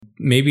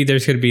maybe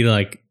there's going to be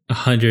like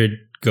 100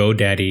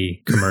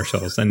 GoDaddy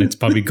commercials, and it's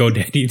probably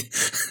GoDaddy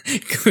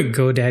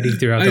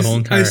throughout the whole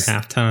entire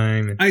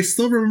halftime. I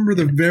still remember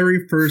the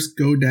very first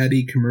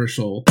GoDaddy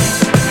commercial.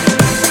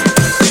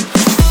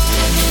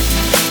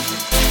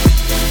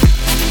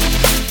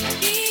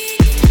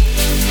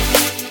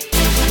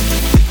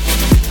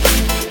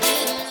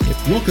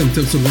 Welcome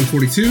to episode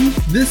 142.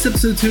 This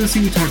episode of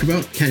Tennessee, we talk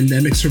about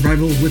pandemic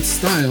survival with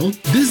style,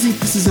 Disney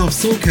pisses off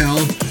SoCal,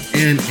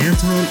 and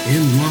Anton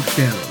in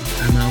lockdown.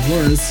 I'm Al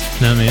Flores.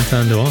 And I'm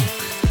Anton Dewalt.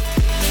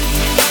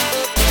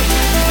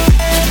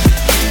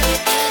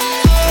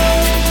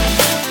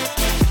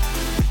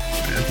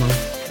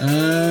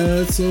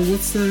 So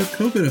what's the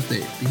COVID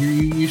update?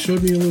 You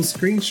showed me a little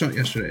screenshot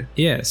yesterday.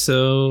 Yeah,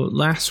 so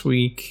last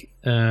week,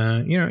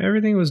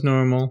 everything was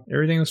normal.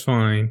 Everything was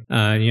fine.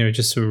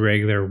 Just a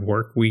regular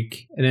work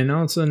week. And then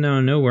all of a sudden, out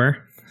of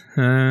nowhere,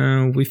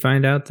 we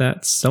find out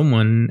that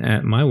someone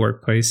at my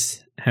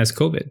workplace has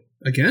COVID.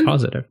 Again?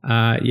 Positive.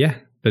 Yeah.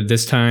 But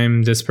this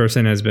time, this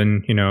person has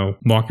been,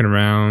 walking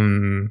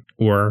around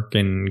work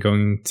and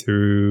going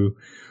through,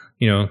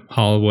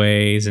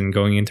 hallways and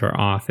going into our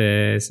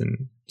office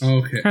and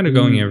kind of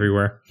going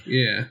everywhere.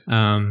 Yeah.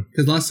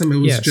 Because last time it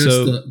was just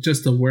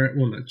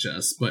the not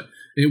just, but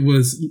it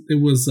was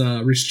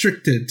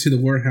restricted to the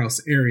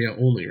warehouse area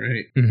only,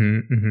 right?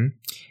 Mm-hmm, mm-hmm.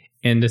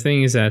 And the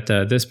thing is that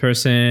this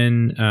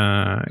person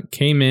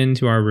came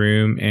into our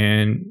room,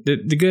 and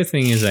the good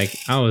thing is, like,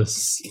 I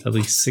was at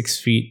least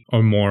 6 feet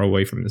or more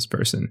away from this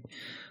person.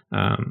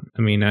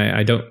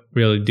 I don't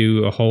really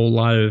do a whole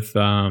lot of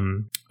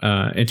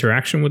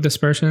interaction with this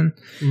person,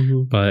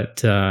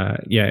 but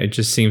it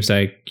just seems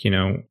like,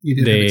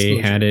 they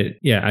had it.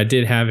 Yeah, I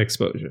did have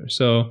exposure.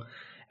 So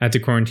I had to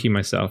quarantine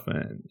myself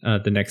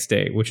the next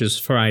day, which is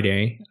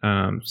Friday.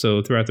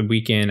 So throughout the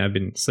weekend, I've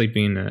been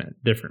sleeping in a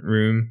different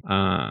room.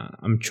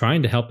 I'm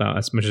trying to help out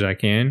as much as I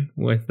can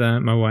with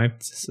my wife,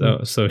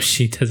 so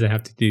she doesn't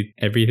have to do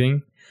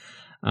everything.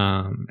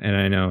 And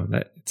I know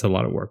that it's a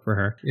lot of work for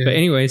her. Yeah. But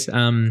anyways,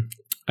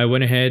 I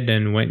went ahead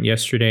and went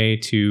yesterday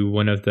to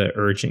one of the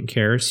urgent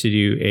cares to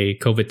do a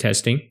COVID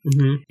testing,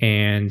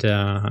 and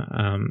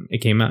it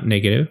came out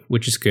negative,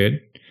 which is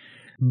good.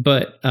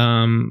 But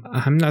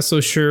I'm not so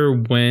sure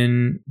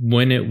when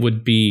it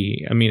would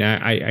be.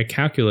 I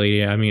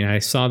calculated. I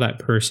saw that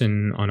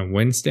person on a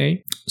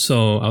Wednesday,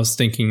 so I was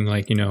thinking,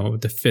 like,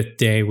 the fifth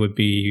day would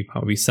be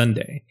probably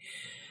Sunday.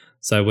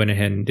 So I went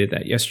ahead and did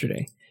that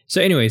yesterday.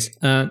 So anyways,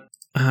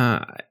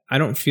 I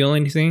don't feel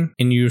anything.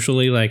 And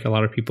usually, like a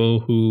lot of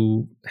people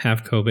who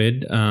have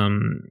COVID,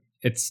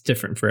 it's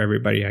different for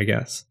everybody, I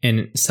guess.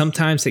 And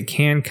sometimes it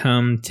can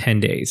come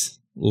 10 days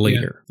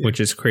later, which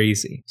is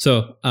crazy.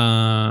 So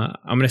I'm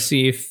going to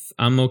see if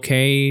I'm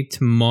okay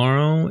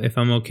tomorrow. If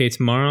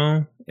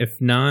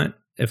not,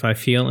 if I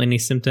feel any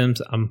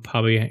symptoms, I'm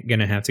probably going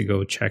to have to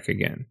go check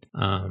again.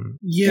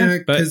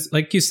 But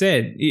like you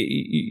said,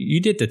 you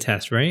did the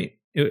test, right?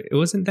 It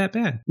wasn't that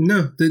bad.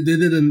 No, they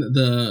did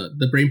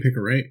the brain picker,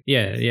 right?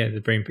 Yeah, the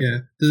brain picker. Yeah.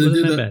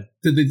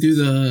 Did they do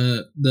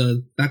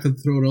the back of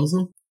the throat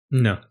also?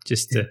 No,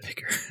 just the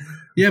picker.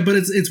 Yeah, but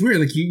it's weird.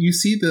 Like you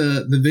see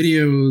the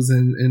videos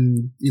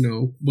and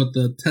what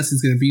the test is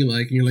going to be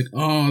like, and you're like,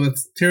 oh,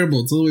 that's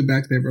terrible. It's all the way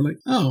back there. But like,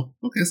 oh,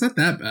 okay, it's not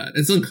that bad.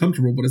 It's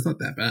uncomfortable, but it's not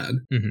that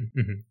bad.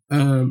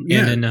 And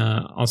then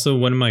also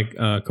one of my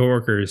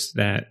coworkers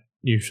that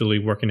usually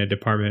work in a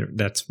department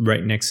that's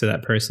right next to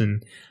that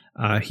person.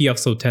 He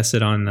also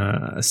tested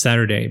on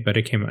Saturday, but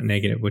it came out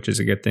negative, which is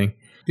a good thing.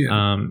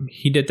 Yeah.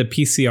 He did the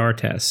PCR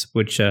test,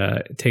 which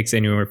takes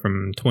anywhere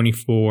from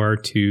 24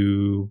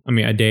 to,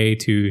 a day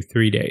to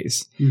 3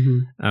 days,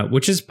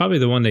 which is probably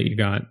the one that you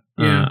got.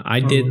 I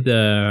did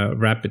the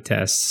rapid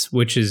tests,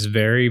 which is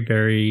very,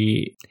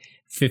 very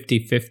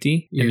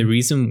 50-50. Yeah. And the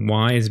reason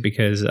why is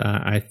because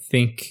I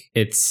think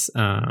it's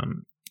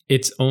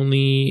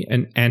only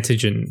an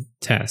antigen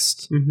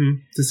test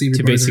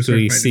to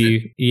basically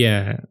see.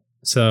 Yeah.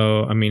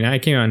 So, I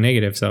came out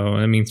negative, so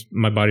that means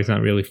my body's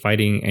not really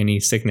fighting any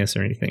sickness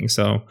or anything.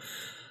 So,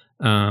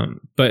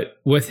 but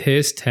with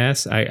his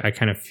test, I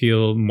kind of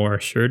feel more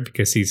assured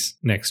because he's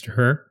next to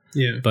her.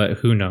 Yeah. But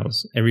who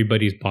knows?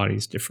 Everybody's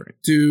body's different.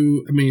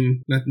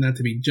 Not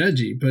to be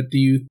judgy, but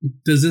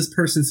does this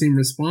person seem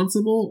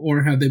responsible,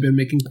 or have they been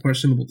making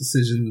questionable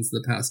decisions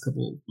the past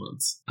couple of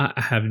months? I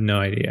have no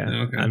idea.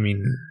 Okay.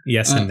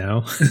 Yes and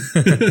no.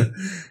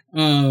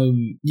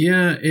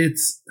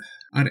 It's...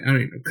 I don't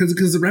know,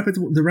 because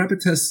the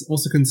rapid test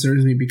also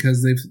concerns me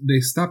because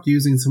they stopped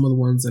using some of the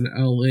ones in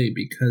LA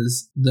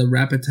because the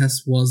rapid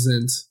test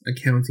wasn't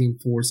accounting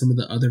for some of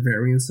the other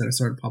variants that are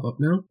starting to pop up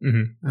now.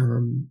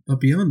 But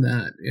beyond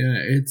that,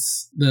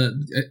 it's the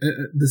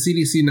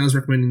CDC now is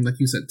recommending, like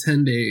you said,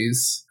 10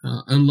 days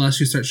unless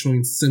you start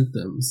showing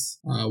symptoms.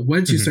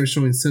 Once you start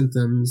showing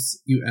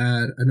symptoms, you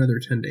add another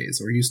 10 days,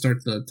 or you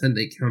start the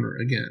 10-day counter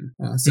again.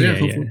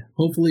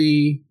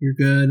 Hopefully you're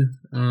good.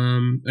 Are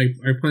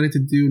you planning to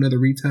do another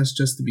retest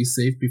just to be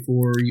safe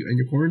before you end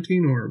your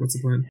quarantine, or what's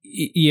the plan?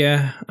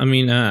 Yeah, I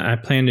mean, I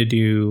plan to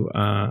do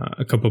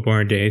a couple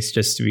more days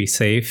just to be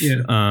safe.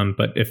 Yeah.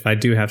 But if I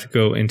do have to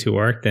go into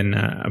work, then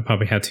I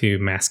probably have to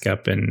mask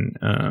up and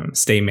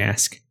stay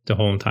masked the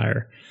whole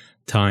entire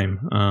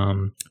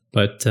time.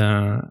 But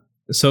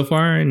so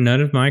far, none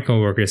of my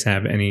coworkers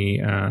have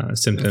any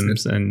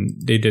symptoms, and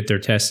they did their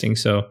testing.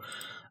 So,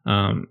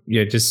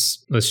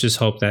 let's just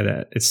hope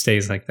that it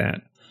stays like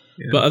that.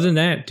 Yeah. But other than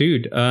that,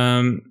 dude,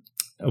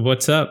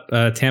 what's up?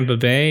 Tampa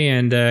Bay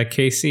and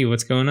KC,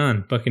 what's going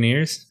on?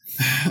 Buccaneers?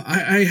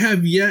 I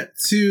have yet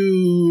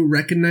to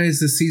recognize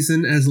the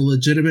season as a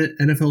legitimate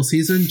NFL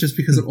season just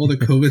because of all the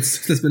COVID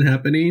stuff that's been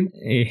happening.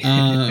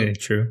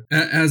 True.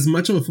 As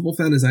much of a football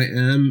fan as I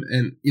am,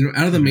 and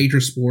out of the major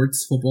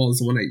sports, football is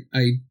the one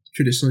I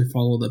traditionally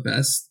follow the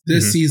best.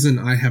 This season,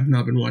 I have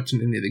not been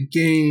watching any of the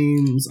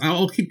games.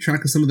 I'll keep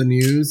track of some of the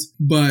news,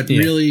 but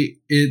really,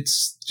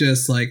 it's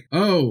just like,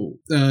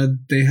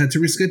 they had to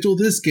reschedule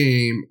this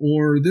game,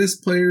 or this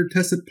player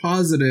tested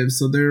positive,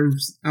 so they're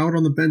out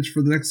on the bench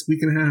for the next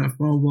week and a half,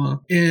 blah, blah.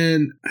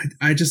 And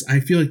I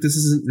feel like this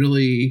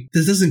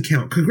doesn't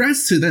count.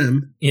 Congrats to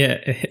them. Yeah,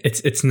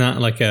 it's not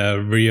like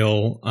a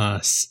real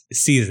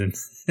season.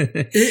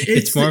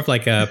 It's more of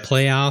like a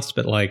playoffs,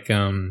 but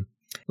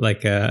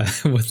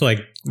with like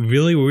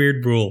really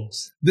weird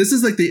rules. This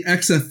is like the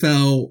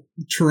XFL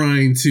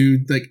trying to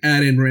like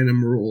add in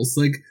random rules.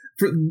 Like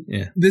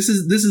this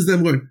is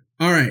them going,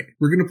 all right,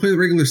 we're going to play the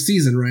regular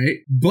season, right?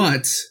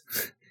 But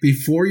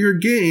before your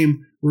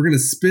game, we're going to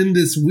spin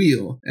this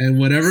wheel, and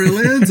whatever it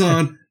lands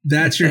on,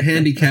 that's your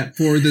handicap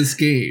for this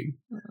game.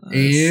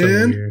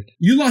 And so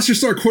you lost your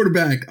star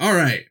quarterback. All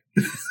right.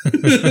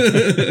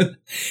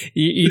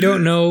 You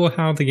don't know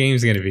how the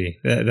game's going to be.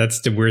 That's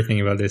the weird thing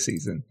about this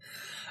season.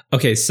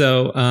 Okay,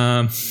 so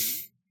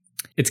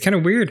it's kind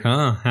of weird,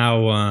 huh?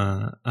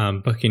 How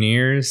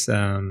Buccaneers.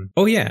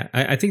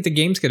 I think the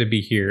game's going to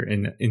be here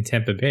in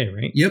Tampa Bay,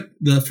 right? Yep,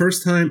 the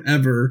first time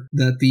ever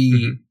that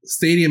the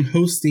stadium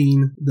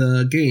hosting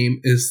the game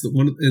is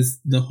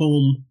the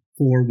home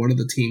for one of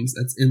the teams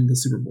that's in the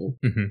Super Bowl.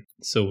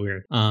 So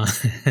weird.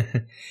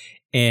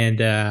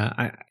 And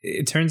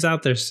it turns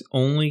out there's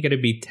only going to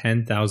be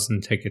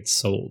 10,000 tickets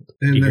sold.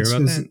 And you hear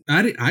about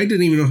that? I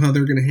didn't even know how they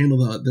were going to handle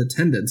the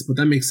attendance, but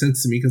that makes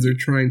sense to me because they're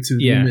trying to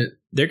limit.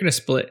 They're going to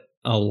split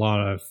a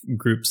lot of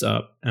groups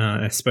up,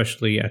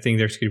 especially I think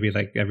there's going to be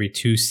like every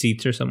 2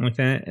 seats or something like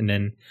that. And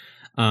then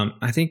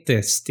I think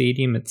the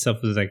stadium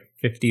itself is like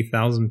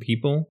 50,000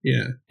 people.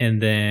 Yeah.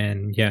 And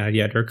then,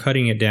 they're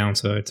cutting it down.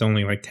 So it's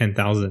only like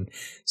 10,000.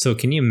 So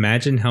can you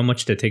imagine how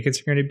much the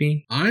tickets are going to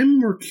be? I'm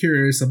more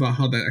curious about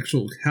how the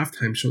actual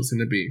halftime show is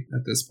going to be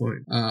at this point.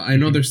 I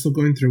know they're still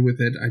going through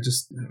with it.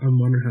 I'm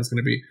wondering how it's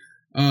going to be.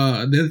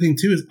 The other thing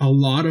too is a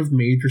lot of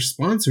major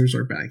sponsors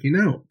are backing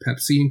out.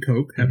 Pepsi and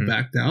Coke have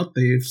backed out.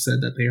 They've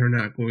said that they are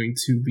not going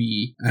to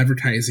be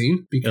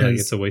advertising because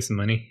it's a waste of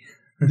money.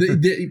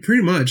 they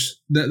pretty much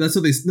that's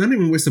what they, not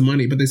even waste of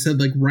money, but they said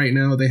like right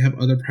now they have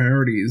other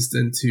priorities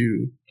than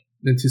to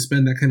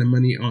spend that kind of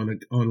money on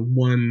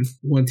one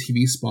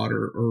TV spot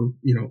or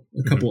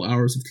a couple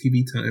hours of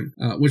TV time,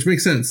 which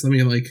makes sense. I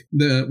mean, like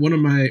one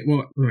of my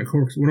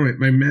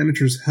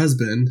manager's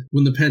husband,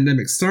 when the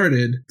pandemic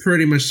started,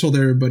 pretty much told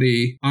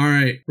everybody, all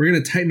right, we're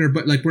gonna tighten our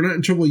budget. Like, we're not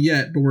in trouble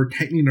yet, but we're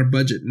tightening our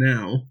budget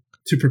now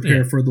to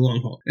prepare for the long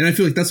haul. And I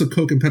feel like that's what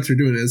Coke and Pepsi are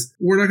doing, is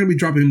we're not going to be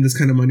dropping this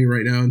kind of money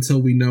right now until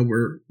we know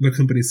the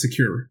company's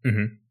secure.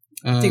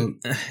 I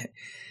think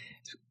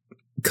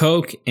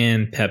Coke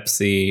and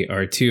Pepsi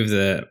are 2 of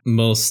the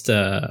most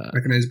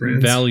recognized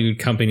brands, valued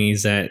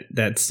companies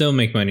that still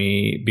make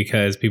money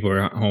because people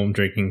are at home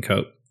drinking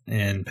Coke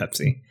and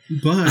Pepsi.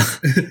 But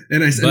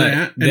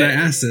I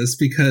asked this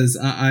because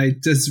I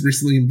just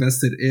recently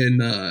invested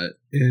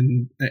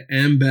in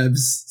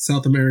Ambev's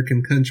South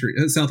American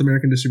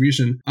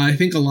distribution. I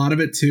think a lot of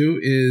it too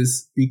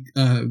is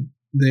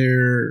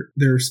their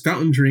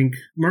fountain drink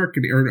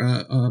marketing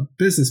or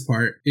business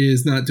part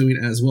is not doing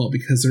as well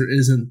because there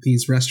isn't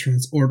these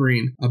restaurants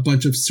ordering a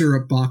bunch of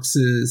syrup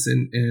boxes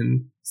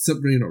and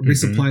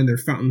resupplying their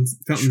fountain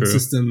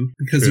system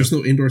because there's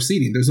no indoor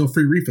seating, there's no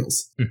free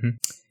refills.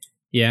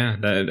 Yeah,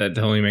 that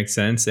totally makes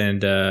sense.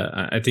 And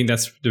I think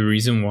that's the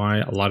reason why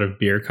a lot of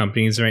beer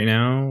companies right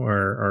now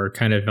are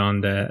kind of on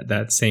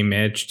that same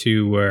edge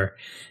too, where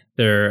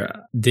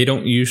they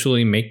don't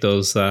usually make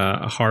those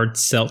hard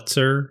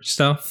seltzer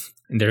stuff.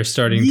 And they're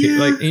starting to,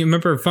 like, you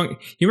remember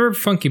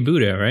Funky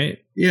Buddha, right?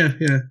 Yeah.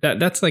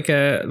 That's like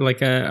a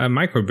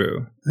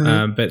microbrew.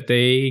 But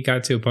they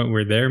got to a point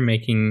where they're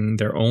making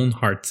their own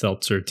hard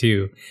seltzer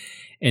too.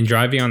 And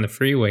driving on the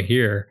freeway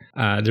here,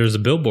 there's a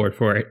billboard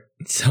for it.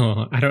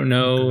 So I don't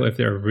know if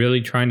they're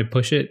really trying to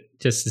push it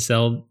just to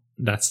sell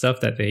that stuff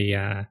that they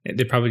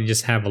probably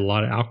just have a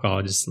lot of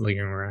alcohol just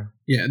lingering around.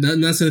 Yeah,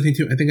 that's the other thing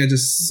too. I think I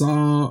just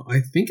saw, I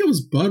think it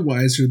was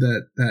Budweiser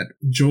that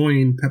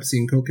joined Pepsi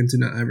and Coke into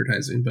not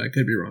advertising, but I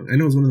could be wrong. I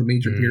know it was one of the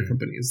major beer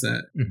companies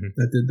that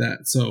did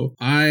that. So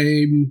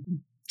I'm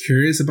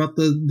curious about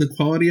the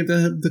quality of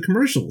the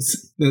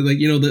commercials. Like,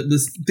 you know,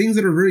 the things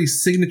that are really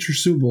signature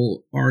Super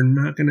Bowl are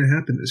not going to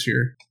happen this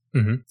year.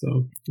 Mm-hmm.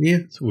 So yeah,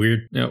 it's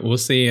weird. We'll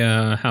see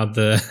how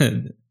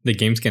the the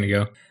game's going to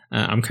go.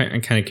 I'm kind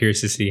of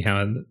curious to see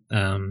how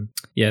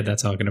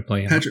that's all going to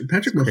play out.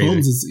 Patrick Mahomes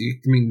is,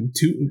 I mean,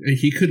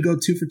 he could go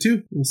 2 for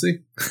 2. We'll see.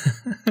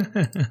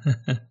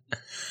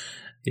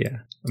 Yeah,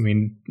 I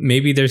mean,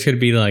 maybe there's going to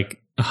be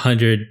like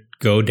 100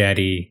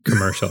 GoDaddy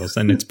commercials,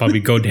 and it's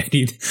probably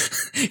GoDaddy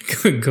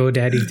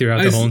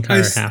throughout the whole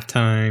entire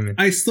halftime.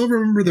 I still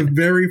remember the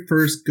very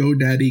first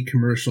GoDaddy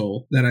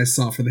commercial that I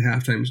saw for the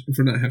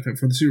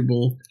for the Super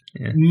Bowl.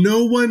 Yeah.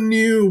 No one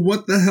knew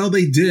what the hell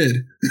they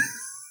did.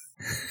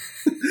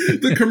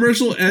 The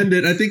commercial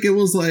ended. I think it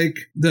was like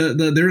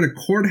they're in a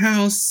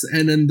courthouse,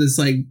 and then this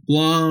like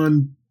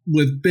blonde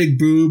with big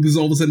boobs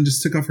all of a sudden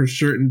just took off her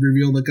shirt and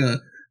revealed like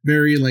a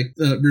very like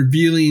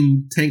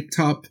revealing tank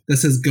top that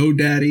says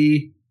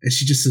GoDaddy, and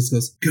she just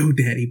goes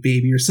 "GoDaddy,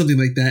 baby" or something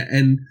like that,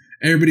 and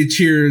everybody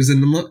cheers,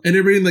 and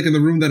everybody like in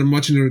the room that I'm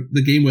watching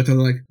the game with are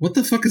like, "What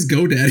the fuck is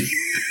GoDaddy?"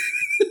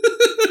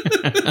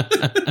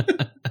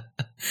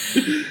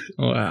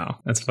 Wow,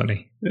 that's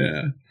funny.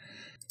 Yeah.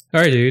 All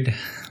right, dude.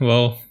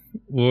 Well,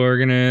 we're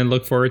gonna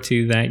look forward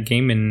to that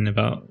game in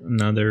about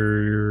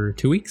another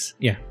 2 weeks.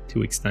 Yeah, 2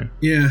 weeks time.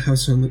 Yeah, I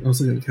was looking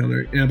at the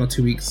calendar. Yeah, about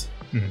 2 weeks.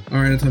 Mm-hmm.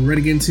 All right, Anton,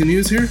 ready to get into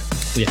news here?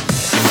 Yeah.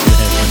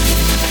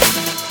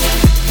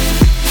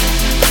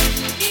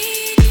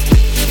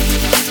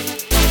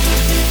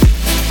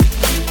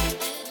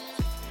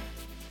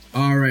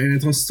 All right, and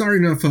it's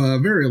starting off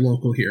very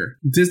local here.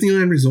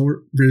 Disneyland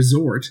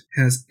Resort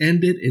has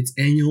ended its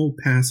annual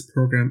pass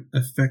program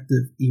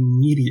effective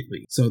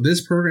immediately. So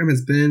this program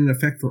has been in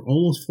effect for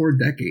almost 4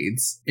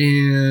 decades,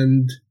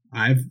 and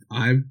I've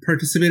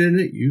participated in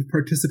it. You've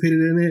participated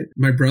in it.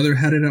 My brother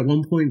had it at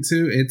one point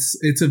too.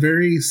 It's a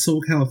very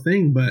SoCal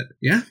thing, but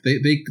yeah,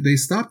 they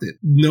stopped it.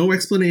 No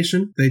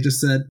explanation. They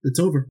just said it's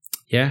over.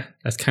 Yeah,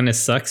 that kind of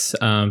sucks.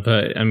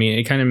 But I mean,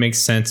 it kind of makes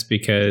sense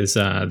because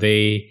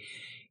they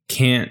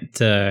can't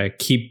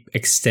keep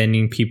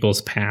extending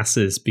people's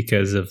passes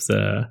because of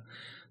the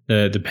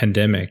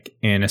pandemic,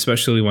 and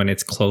especially when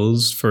it's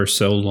closed for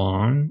so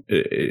long,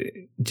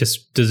 it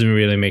just doesn't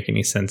really make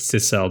any sense to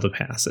sell the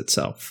pass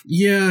itself.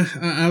 Yeah,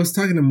 I was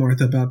talking to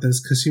Martha about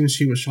this because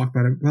she was shocked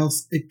about it. Well,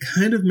 it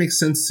kind of makes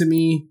sense to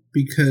me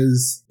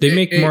because they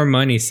make more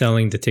money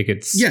selling the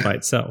tickets by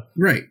itself.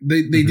 Right,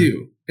 they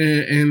do.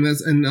 And I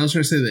was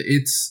trying to say that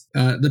it's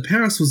the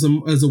pass was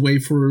as a way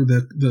for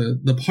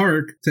the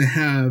park to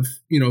have,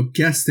 you know,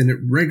 guests in it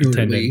regularly,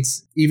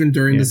 attendance. Even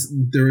during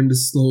the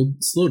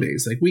slow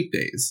days, like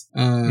weekdays,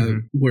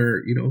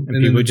 where, you know,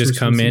 and people would just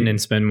come in and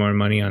spend more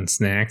money on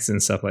snacks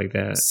and stuff like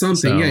that.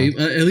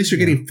 At least you're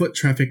getting foot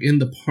traffic in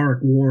the park,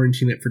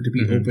 warranting it for it to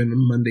be open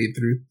Monday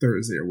through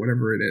Thursday or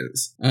whatever it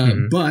is.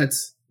 But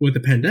with the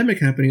pandemic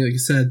happening, like you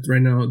said,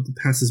 right now the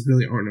passes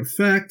really aren't in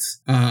effect.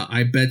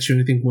 I bet you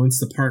anything once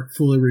the park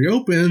fully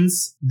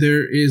reopens,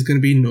 there is going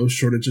to be no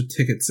shortage of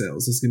ticket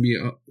sales. It's going to be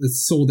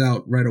it's sold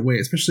out right away,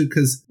 especially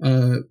because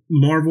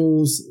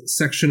Marvel's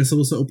section is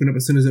supposed to open up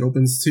as soon as it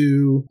opens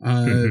too.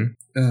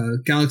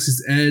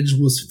 Galaxy's Edge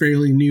was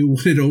fairly new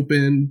when it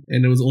opened,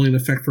 and it was only in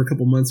effect for a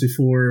couple months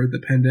before the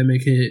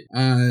pandemic hit.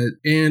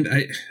 And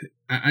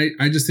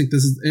I just think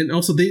this is, and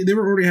also they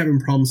were already having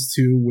problems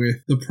too with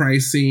the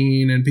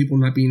pricing and people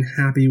not being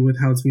happy with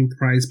how it's being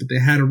priced, but they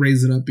had to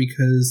raise it up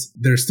because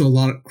there's still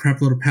a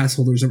crap load of pass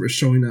holders that were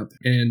showing up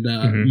and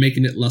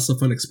making it less of a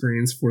fun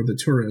experience for the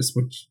tourists,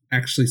 which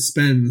actually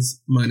spends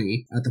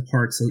money at the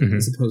parks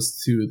as opposed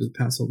to the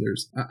pass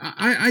holders.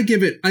 I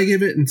give it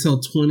until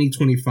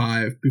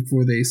 2025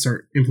 before they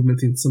start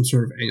implementing some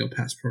sort of annual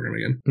pass program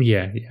again.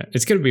 Yeah.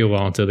 It's going to be a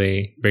while until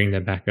they bring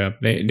that back up.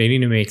 They need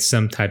to make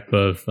some type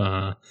of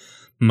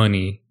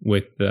money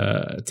with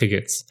the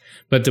tickets.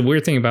 But the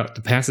weird thing about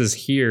the passes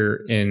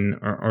here in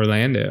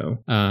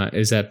Orlando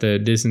is that the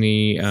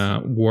Disney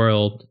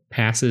World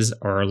passes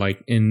are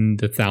like in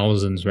the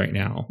thousands right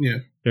now. Yeah.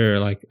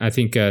 They're like, I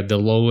think the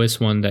lowest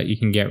one that you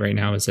can get right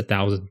now is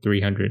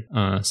 1,300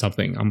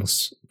 something,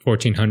 almost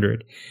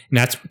 1,400. And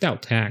that's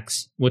without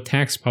tax. With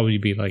tax, probably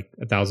be like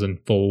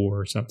 1,004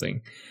 or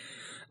something.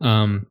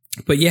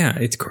 But yeah,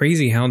 it's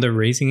crazy how they're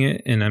raising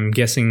it, and I'm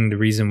guessing the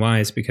reason why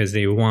is because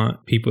they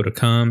want people to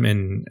come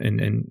and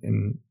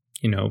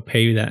you know,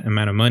 pay that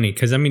amount of money.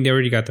 Because I mean, they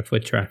already got the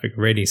foot traffic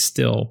ready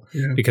still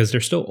because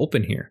they're still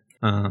open here.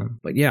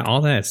 But yeah,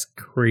 all that's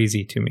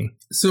crazy to me.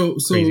 So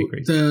crazy.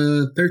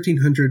 The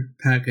 1,300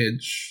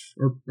 package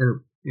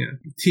or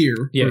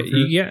tier.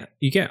 Yeah,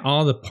 you get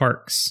all the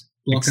parks.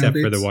 Except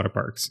for the water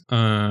parks.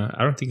 I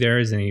don't think there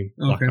is any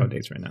blackout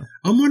dates right now.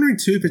 I'm wondering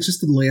too if it's just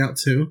the layout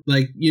too.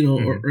 Like, you know,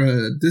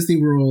 Disney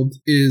World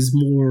is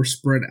more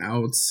spread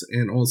out,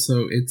 and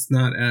also it's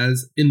not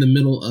as in the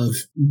middle of,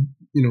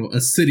 you know,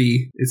 a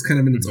city. It's kind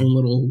of in its own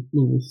little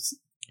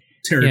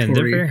territory. Yeah, and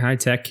they're very high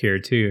tech here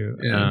too.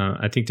 Yeah.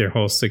 I think their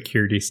whole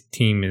security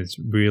team is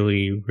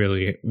really,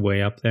 really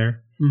way up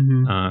there.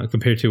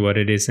 Compared to what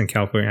it is in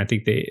California. I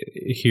think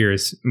here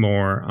is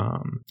more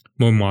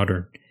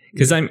modern.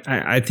 Because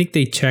I think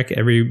they check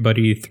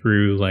everybody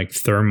through like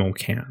thermal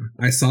cam.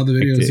 I saw the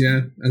videos,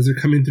 as they're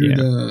coming through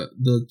the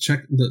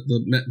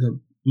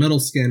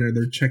metal scanner,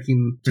 they're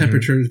checking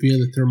temperatures via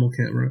the thermal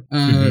camera,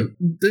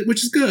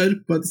 which is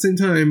good. But at the same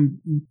time,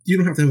 you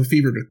don't have to have a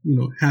fever to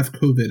have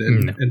COVID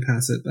and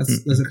pass it.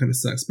 That kind of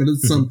sucks, but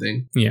it's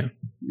something. Yeah.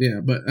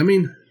 But I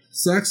mean,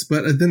 sucks.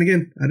 But then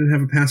again, I didn't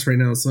have a pass right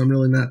now, so I'm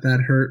really not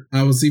that hurt.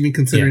 I was even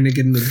considering to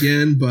get it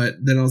again, but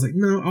then I was like,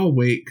 no, I'll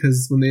wait,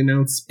 because when they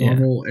announced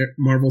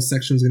Marvel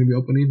section is going to be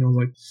opening, I was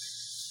like,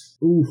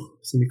 ooh,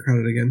 it's going to be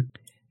crowded again.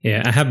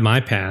 Yeah, I have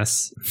my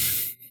pass.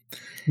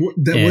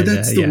 Would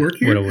that still work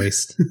here? What a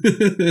waste.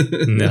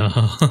 No.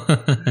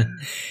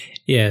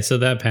 Yeah, so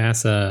that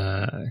pass,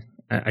 I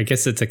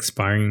guess it's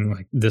expiring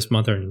like this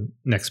month or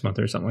next month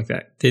or something like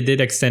that. They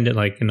did extend it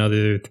like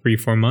another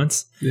 3-4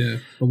 months. Yeah.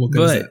 But what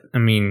good is that? I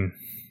mean,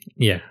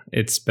 yeah,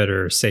 it's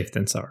better safe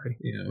than sorry.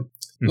 Yeah.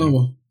 Oh,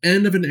 well.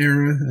 End of an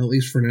era, at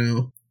least for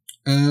now.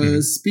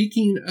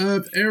 Speaking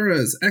of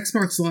eras,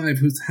 Xbox Live,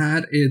 who's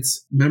had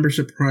its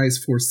membership price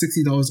for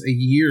 $60 a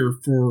year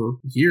for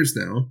years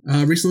now,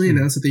 recently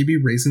announced that they'd be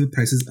raising the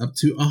prices up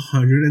to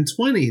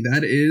 $120.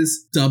 That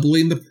is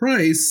doubling the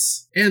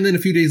price. And then a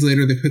few days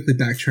later, they quickly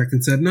backtracked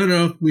and said,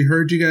 no, we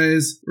heard you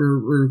guys.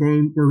 We're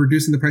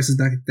reducing the prices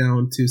back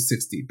down to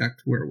 $60, back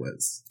to where it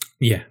was.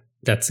 Yeah.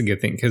 That's a good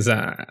thing, because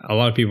a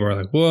lot of people are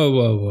like,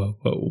 whoa,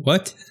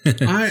 what?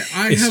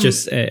 It's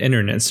just an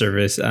internet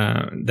service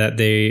that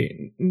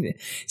they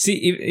see.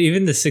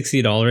 Even the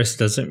 $60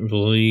 doesn't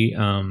really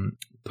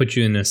put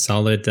you in a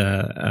solid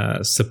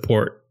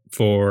support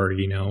for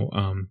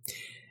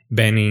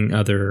banning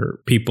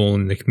other people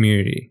in the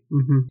community.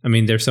 I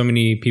mean, there's so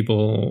many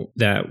people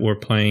that were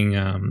playing,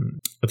 I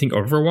think,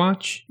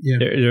 Overwatch. Yeah.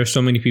 There are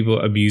so many people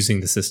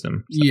abusing the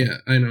system. So. Yeah,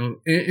 I know.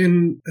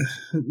 And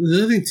the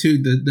other thing, too,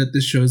 that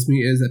this shows me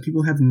is that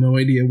people have no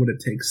idea what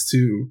it takes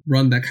to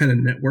run that kind of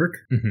network.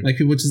 Like,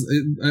 which is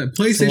PlayStation.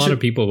 There's a lot of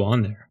people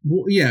on there.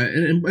 Well, yeah,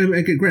 and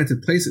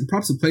granted,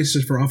 props to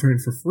PlayStation for offering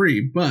it for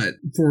free, but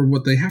for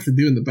what they have to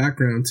do in the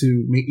background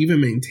to even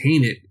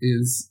maintain it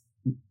is...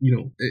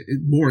 it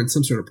warrants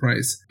some sort of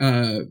price.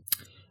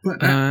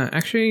 But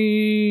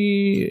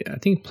actually, I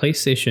think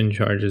PlayStation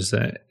charges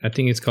that. I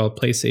think it's called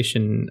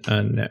PlayStation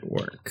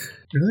Network.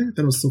 Really? I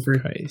thought it was still free.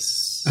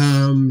 Price.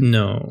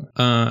 No.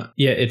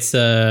 Yeah, it's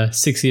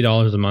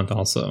 $60 a month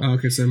also. Oh,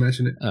 okay, so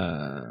imagine it.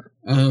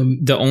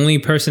 The only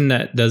person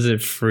that does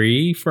it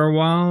free for a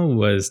while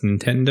was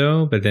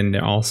Nintendo, but then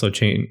they're also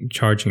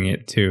charging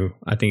it too.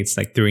 I think it's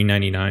like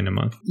 $3.99 a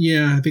month.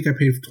 Yeah, I think I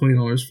paid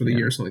 $20 for the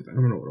year or something like that. I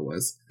don't know what it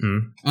was.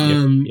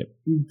 Yep.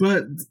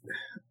 But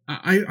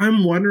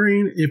I'm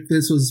wondering if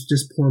this was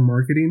just poor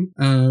marketing.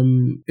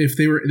 If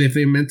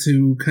they meant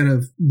to kind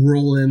of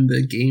roll in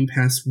the Game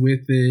Pass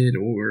with it,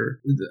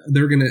 or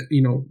they're gonna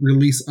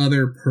release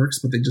other perks,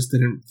 but they just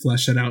didn't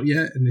flesh it out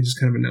yet, and they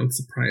just kind of announced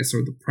the price, or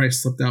the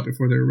price slipped out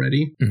before they're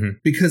ready.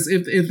 Because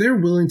if they're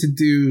willing to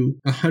do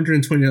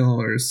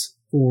 $120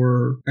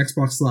 for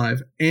Xbox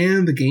Live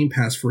and the Game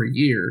Pass for a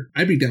year,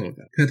 I'd be down with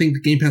that. I think the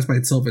Game Pass by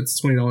itself,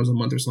 it's $20 a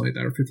month or something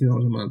like that, or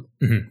 $15 a month.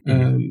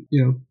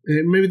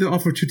 Maybe they'll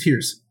offer 2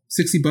 tiers.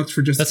 $60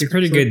 for just... That's a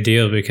pretty good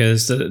deal,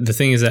 because the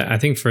thing is that I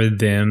think for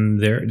them,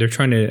 they're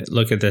trying to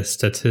look at the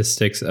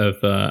statistics of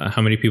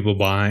how many people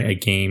buy a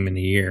game in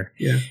a year.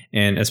 Yeah.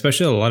 And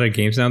especially a lot of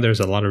games now,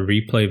 there's a lot of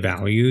replay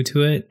value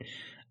to it.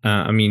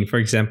 I mean, for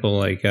example,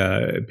 like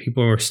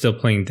people are still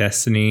playing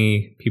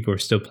Destiny. People are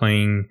still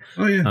playing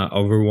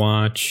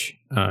Overwatch.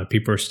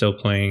 People are still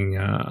playing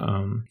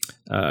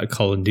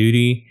Call of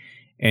Duty.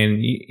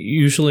 And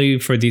usually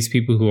for these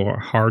people who are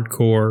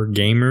hardcore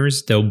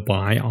gamers, they'll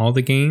buy all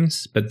the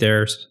games, but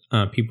there's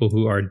people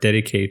who are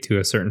dedicated to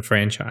a certain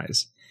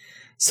franchise.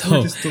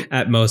 So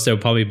at most, they'll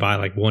probably buy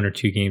like 1 or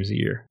 2 games a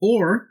year.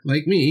 Or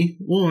like me,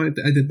 well, I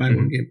did buy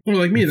 1 game. Or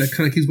like me, that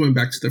kind of keeps going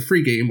back to the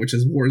free game, which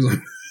is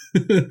Warzone.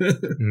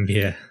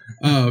 Yeah.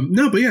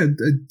 No, but yeah,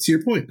 to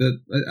your point, that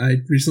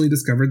I recently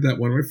discovered that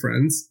one of my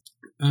friends,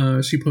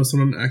 she posted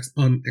on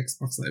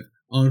Xbox Live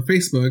on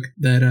Facebook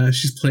that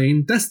she's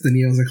playing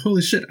Destiny. I was like,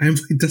 holy shit, I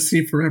haven't played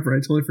Destiny forever. I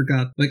totally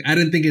forgot. Like, I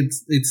didn't think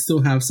it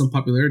still have some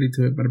popularity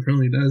to it, but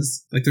apparently it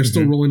does. Like, they're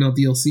still rolling out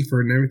DLC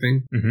for it and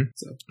everything.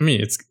 So I mean,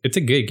 it's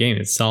a good game.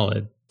 It's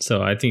solid.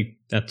 So I think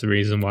that's the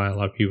reason why a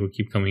lot of people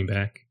keep coming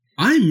back.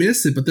 I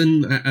miss it, but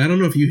then I don't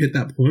know if you hit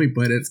that point,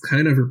 but it's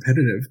kind of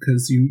repetitive,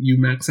 because you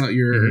max out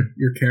your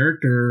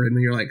character, and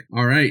then you're like,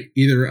 all right,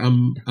 either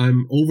I'm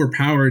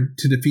overpowered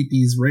to defeat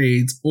these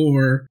raids,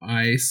 or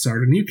I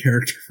start a new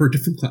character for a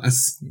different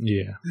class.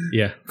 Yeah.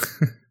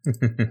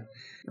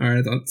 All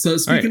right. So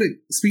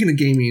speaking of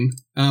gaming,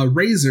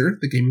 Razer,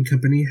 the gaming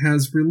company,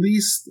 has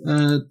released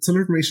some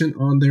information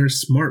on their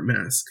Smart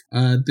Mask.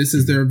 This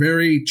is their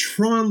very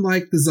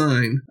Tron-like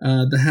design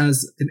that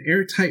has an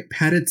airtight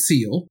padded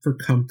seal for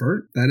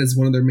comfort. That is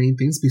one of their main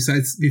things.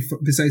 Besides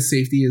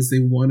safety, is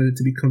they wanted it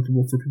to be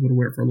comfortable for people to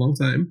wear it for a long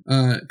time.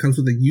 It comes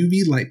with a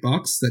UV light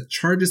box that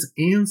charges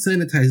and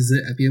sanitizes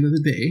it at the end of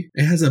the day.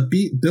 It has a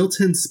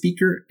built-in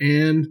speaker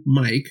and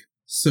mic.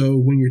 So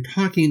when you're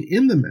talking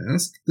in the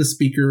mask, the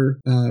speaker,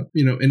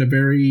 in a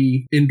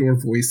very indoor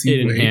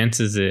voicey way,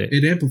 enhances it.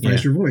 It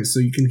amplifies your voice so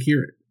you can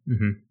hear it.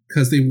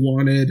 Because they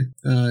wanted,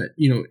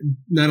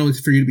 not only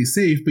for you to be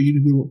safe, but you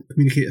to be able to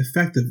communicate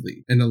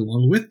effectively. And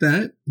along with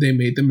that, they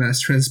made the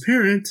mask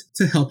transparent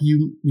to help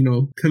you,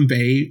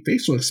 convey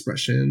facial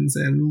expressions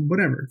and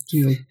whatever,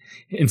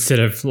 Instead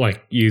of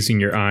like using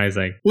your eyes,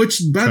 like.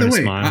 Which, by the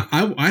way,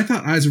 I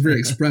thought eyes were very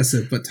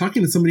expressive, but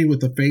talking to somebody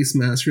with a face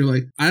mask, you're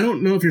like, I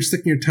don't know if you're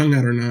sticking your tongue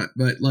out or not,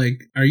 but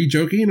like, are you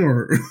joking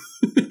or?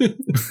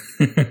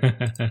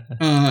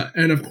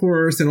 And of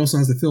course, it also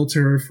has a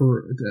filter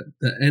for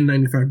the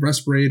N95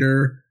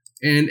 respirator,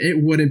 and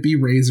it wouldn't be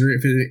Razer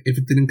if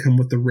it didn't come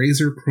with the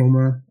Razer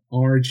Chroma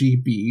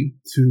RGB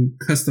to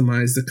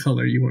customize the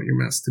color you want your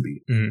mask to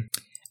be.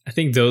 I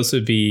think those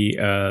would be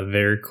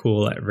very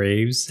cool at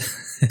raves.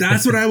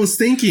 That's what I was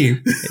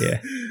thinking.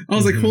 Yeah, I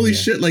was like, holy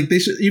shit! Like they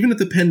should, even if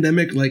the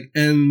pandemic like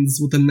ends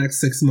with the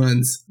next 6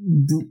 months,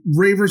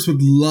 ravers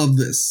would love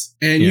this,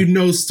 and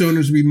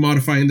stoners would be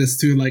modifying this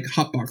to like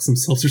hotbox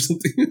themselves or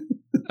something.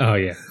 Oh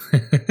yeah.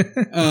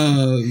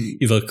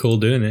 You look cool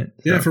doing it.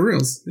 Yeah, for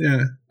reals.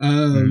 Yeah.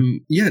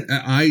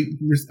 I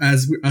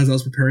as I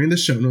was preparing the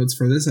show notes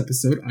for this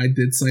episode, I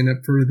did sign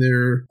up for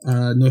their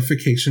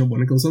notification of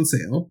when it goes on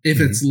sale.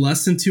 If it's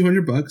less than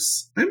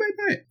 $200, I might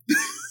buy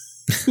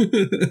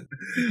it.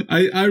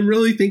 I'm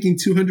really thinking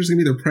 200 is gonna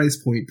be their price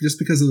point just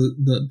because of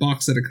the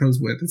box that it comes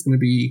with. It's gonna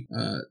be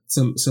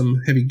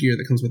some heavy gear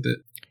that comes with it.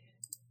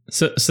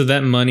 So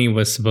that money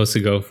was supposed to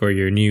go for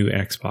your new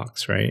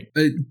Xbox, right?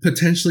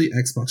 Potentially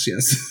Xbox,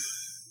 yes.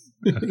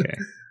 Okay,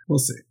 we'll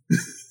see.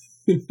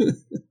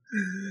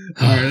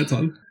 All right, that's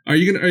on. Are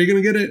you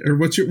gonna get it, or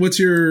what's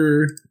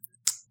your?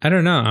 I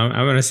don't know.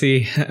 I'm gonna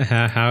see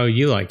how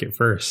you like it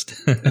first.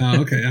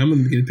 Okay, I'm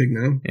gonna get a pick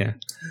now. Yeah.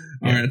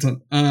 All right, that's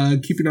on.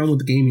 Keeping on with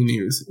the gaming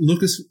news,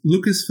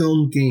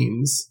 Lucasfilm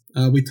Games.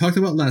 We talked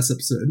about last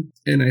episode,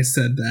 and I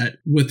said that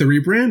with the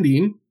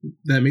rebranding,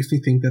 that makes me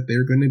think that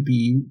they're going to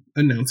be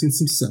announcing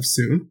some stuff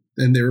soon,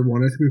 and they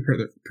wanted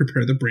to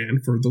prepare the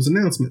brand for those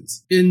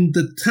announcements. In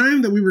the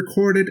time that we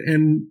recorded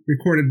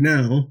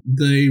now,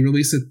 they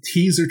released a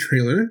teaser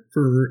trailer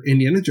for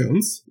Indiana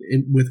Jones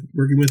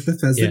working with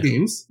Bethesda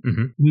Games.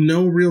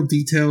 No real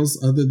details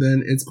other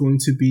than it's going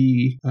to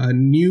be a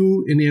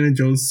new Indiana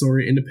Jones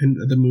story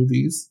independent of the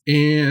movies,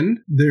 and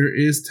there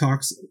is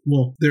talks.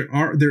 Well,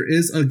 there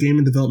is a game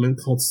in development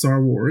called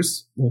Star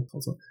Wars.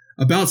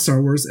 About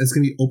Star Wars. It's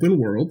going to be open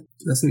world.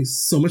 That's going to be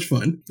so much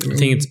fun. I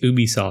think it's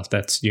Ubisoft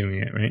that's doing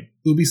it, right?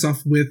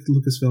 Ubisoft with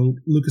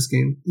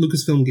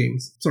Lucasfilm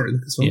Games. Sorry,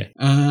 Lucasfilm.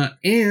 Yeah.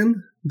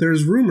 And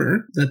there's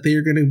rumor that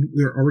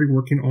they're already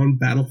working on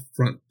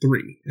Battlefront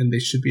 3, and they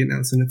should be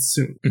announcing it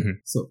soon.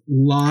 So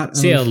I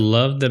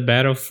love the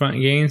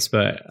Battlefront games,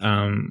 but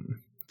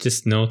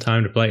just no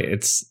time to play.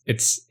 It's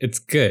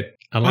good.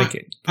 I like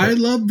it. I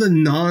love the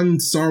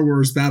non-Star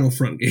Wars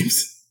Battlefront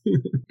games.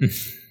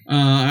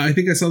 I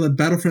think I saw that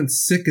Battlefront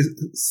 6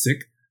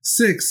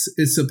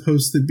 is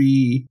supposed to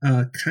be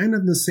kind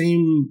of the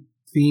same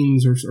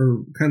themes or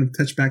kind of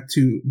touch back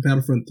to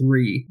Battlefront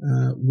 3,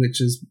 which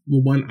is the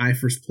one I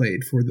first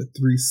played for the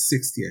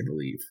 360, I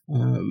believe.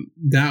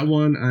 That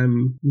one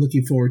I'm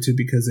looking forward to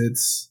because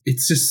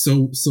it's just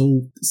so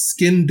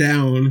skinned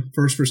down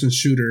first person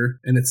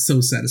shooter, and it's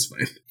so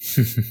satisfying.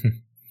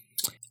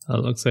 It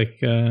looks like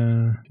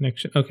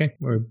connection. Okay,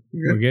 we're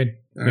good.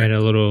 We had a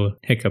little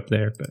hiccup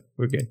there, but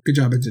we're good. Good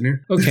job,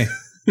 engineer. Okay.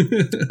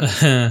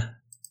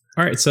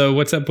 All right. So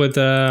what's up with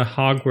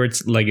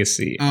Hogwarts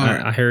Legacy?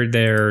 I heard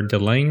they're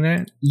delaying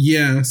that.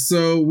 Yeah.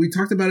 So we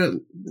talked about it,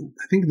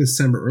 I think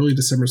early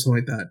December,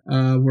 something like that,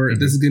 where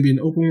this is going to be an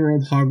open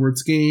world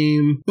Hogwarts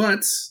game.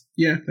 But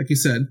yeah, like you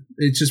said,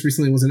 it just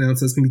recently was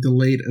announced that it's going to be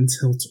delayed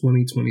until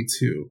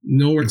 2022.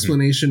 No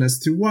explanation as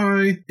to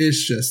why.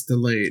 It's just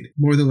delayed.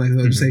 More than likely,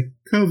 they'll just say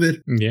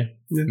COVID. Yeah,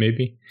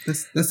 maybe.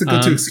 That's the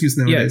go-to excuse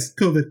nowadays.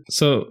 Yeah. COVID.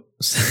 So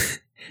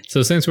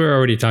since we're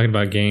already talking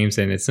about games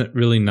and it's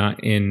really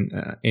not in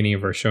any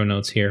of our show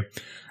notes here,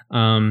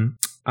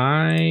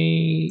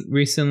 I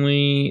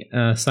recently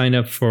signed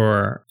up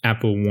for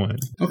Apple One.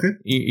 Okay.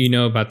 You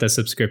know about that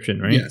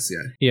subscription, right? Yes,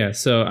 yeah. Yeah,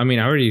 so I mean,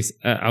 I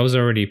was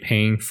already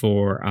paying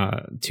for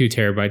 2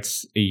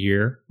 terabytes a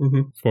year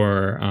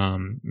for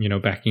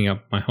backing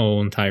up my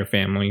whole entire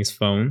family's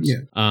phones.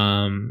 Yeah.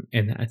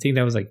 And I think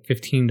that was like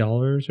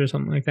 $15 or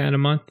something like that a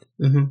month.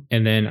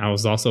 And then I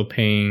was also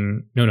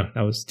paying that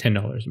was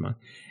 $10 a month.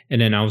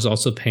 And then I was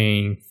also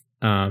paying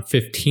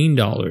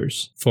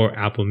 $15 for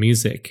Apple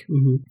Music.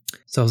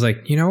 So I was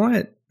like, you know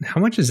what? How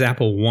much is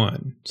Apple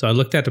One? So I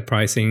looked at the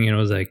pricing and it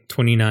was like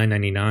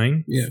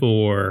 $29.99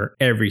 for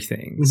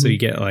everything. So you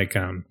get like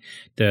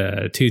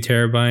the 2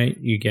 terabyte,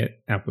 you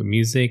get Apple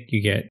Music,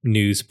 you get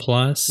News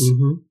Plus,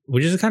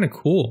 which is kind of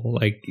cool.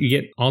 Like you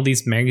get all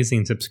these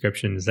magazine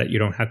subscriptions that you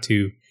don't have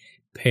to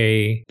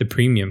pay the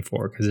premium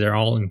for because they're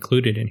all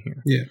included in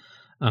here. Yeah.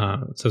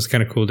 So it's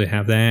kind of cool to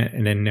have that.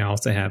 And then I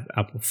also have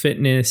Apple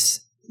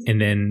Fitness, And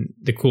then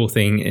the cool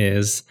thing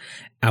is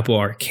Apple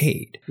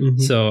Arcade.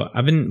 Mhm. So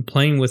I've been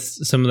playing with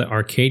some of the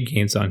arcade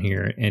games on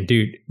here, and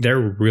dude, they're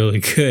really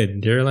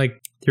good.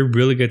 They're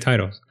really good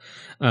titles.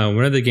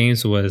 One of the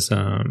games was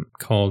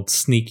called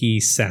Sneaky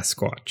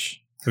Sasquatch.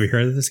 Have you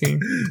heard of this game?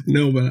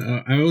 No, but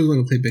I always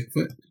want to play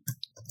Bigfoot.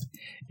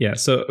 Yeah.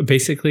 So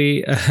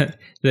basically,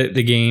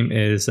 the game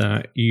is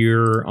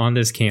you're on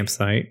this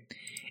campsite,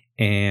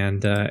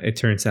 and it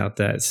turns out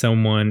that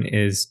someone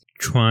is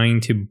trying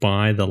to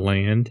buy the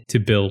land to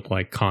build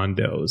like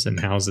condos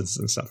and houses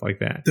and stuff like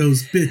that.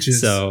 Those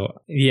bitches.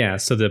 So yeah,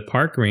 so the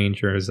park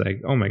ranger is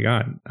like, oh my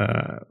God,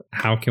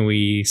 how can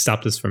we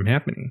stop this from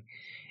happening?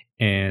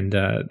 And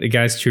the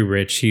guy's too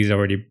rich. He's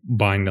already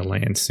buying the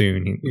land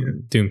soon,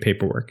 doing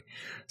paperwork.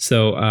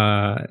 So,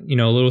 a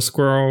little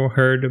squirrel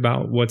heard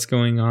about what's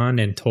going on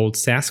and told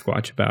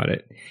Sasquatch about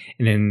it.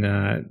 And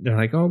then they're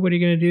like, oh, what are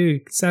you going to do?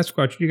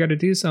 Sasquatch, you got to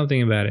do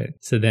something about it.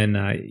 So then,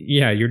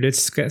 you're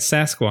this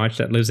Sasquatch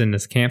that lives in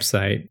this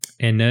campsite,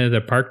 and none of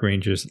the park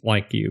rangers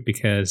like you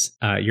because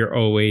you're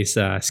always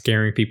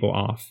scaring people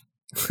off.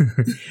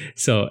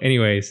 So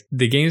anyways,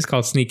 the game is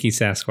called Sneaky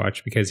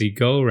Sasquatch because you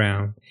go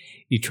around,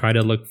 you try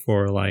to look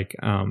for like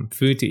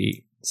food to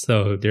eat.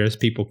 So there's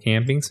people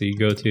camping, so you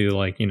go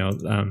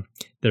to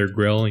their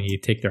grill and you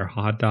take their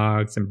hot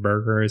dogs and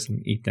burgers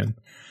and eat them.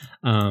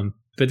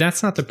 But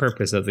that's not the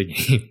purpose of the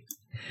game.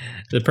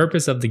 The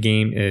purpose of the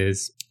game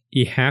is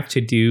you have to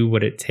do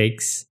what it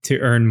takes to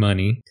earn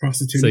money.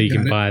 Prostitute. So you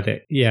can buy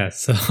that. Yeah.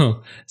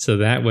 So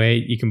that way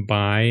you can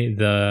buy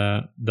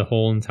the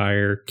whole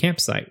entire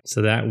campsite.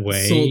 So that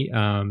way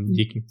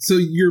you can. So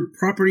you're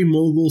property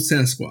mogul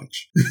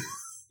Sasquatch.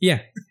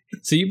 Yeah.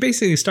 So you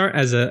basically start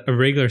as a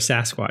regular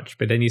Sasquatch,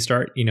 but then you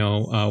start,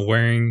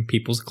 wearing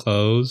people's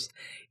clothes.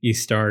 You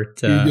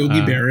start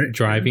Yogi Barrett.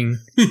 Driving.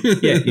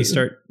 Yeah. You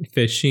start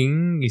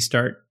fishing. You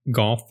start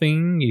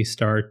golfing. You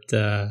start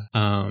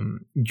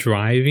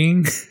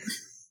driving.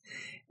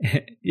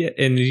 Yeah,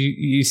 and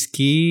you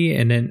ski,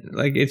 and then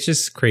it's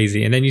just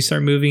crazy. And then you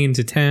start moving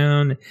into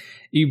town.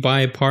 You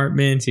buy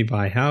apartments. You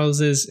buy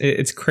houses.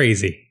 It's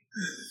crazy.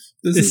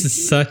 This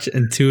is such an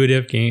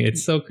intuitive game.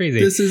 It's so crazy.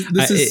 This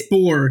is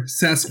Spore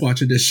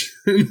Sasquatch edition.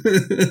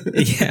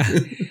 Yeah.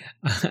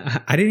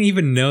 I didn't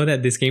even know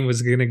that this game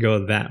was going to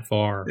go that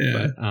far.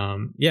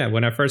 Yeah. But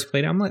when I first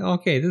played it, I'm like,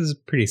 okay, this is a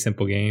pretty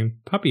simple game.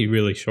 Probably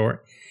really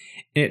short.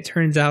 And it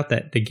turns out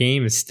that the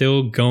game is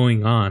still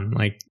going on.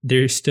 Like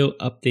they're still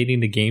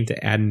updating the game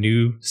to add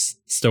new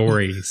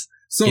stories.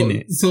 So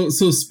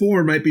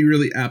Spore might be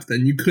really apt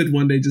then. You could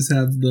one day just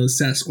have the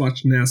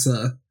Sasquatch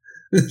NASA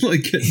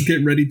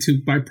get ready to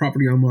buy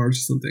property on Mars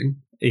or something.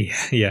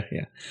 Yeah.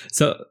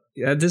 So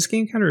this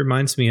game kind of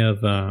reminds me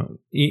of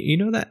you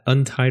know that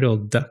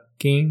Untitled Duck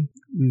game?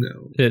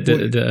 No.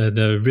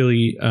 The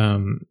really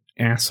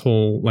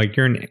asshole, like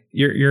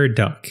you're a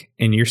duck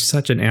and you're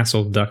such an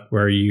asshole duck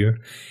where you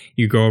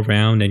go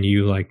around and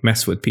you like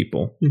mess with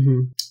people.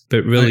 Mm-hmm.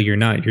 But really you're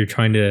not. You're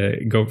trying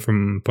to go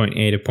from point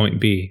A to point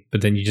B,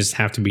 but then you just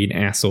have to be an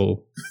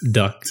asshole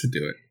duck to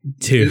do it.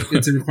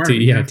 It's a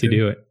requirement. To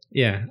do it.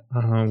 Yeah.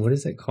 What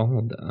is it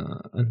called?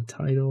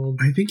 Untitled.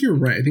 I think you're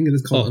right. I think it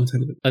is called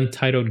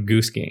Untitled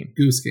Goose Game.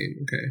 Goose Game.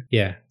 Okay.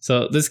 Yeah.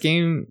 So this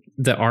game,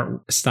 the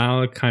art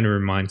style kind of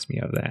reminds me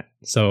of that.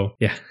 So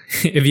yeah,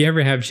 if you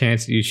ever have a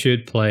chance, you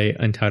should play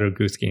Untitled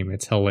Goose Game.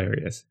 It's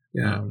hilarious.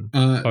 Yeah.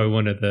 Probably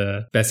one of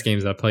the best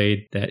games I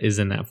played that is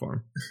in that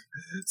form.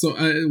 So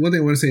one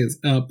thing I want to say is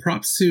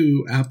props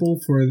to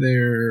Apple for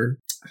their,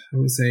 I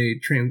would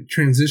say,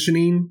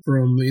 transitioning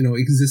from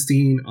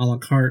existing a la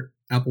carte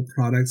Apple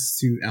products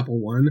to Apple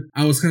One.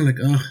 I was kind of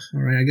like, all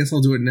right, I guess I'll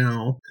do it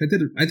now. I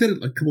did it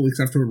a couple weeks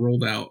after it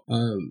rolled out.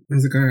 I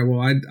was like, all right,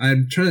 well,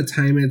 I'm trying to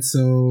time it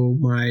so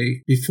my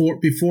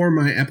before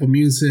my Apple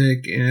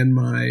Music and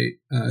my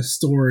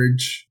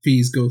storage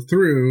fees go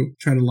through,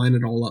 try to line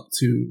it all up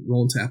to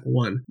roll into Apple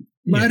One.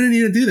 But I didn't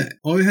need to do that.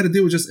 All I had to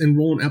do was just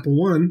enroll in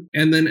Apple One,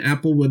 and then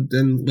Apple would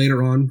then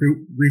later on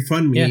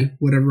refund me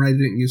whatever I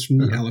didn't use from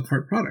the a la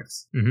carte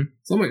products. Mm-hmm.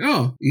 So I'm like,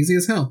 oh, easy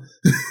as hell.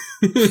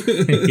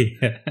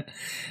 Yeah,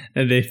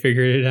 and they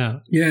figured it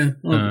out. Yeah,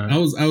 I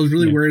was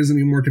really worried it was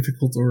gonna be more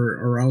difficult,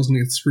 or I was gonna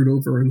get screwed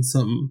over in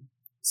some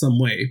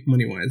way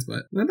money wise,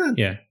 but not bad.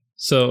 Yeah.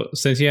 So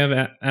since you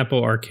have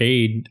Apple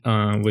Arcade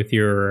with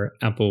your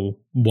Apple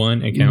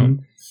One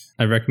account,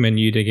 I recommend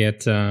you to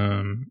get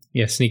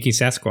Sneaky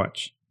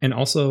Sasquatch. And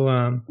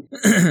also,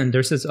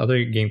 there's this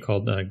other game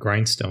called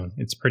Grindstone.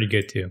 It's pretty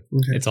good too.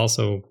 Okay. It's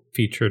also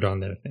featured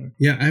on that thing.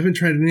 Yeah, I haven't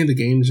tried any of the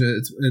games yet.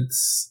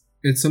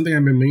 It's something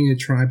I've been meaning to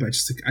try, but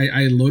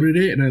I loaded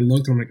it and I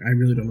looked. I'm like, I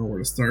really don't know where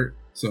to start.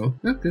 So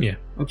good. Yeah,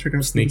 I'll check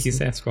out Sneaky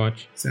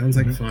Sasquatch. Sounds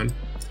like fun.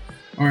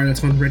 All right,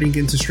 that's fun. Ready to get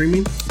into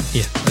streaming?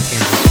 Yeah.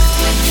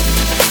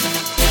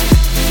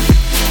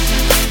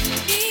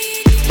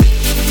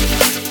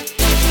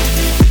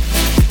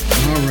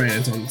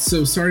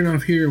 So starting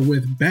off here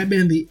with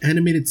Batman the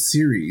Animated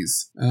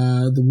Series,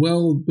 the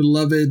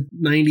well-beloved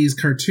 90s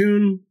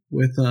cartoon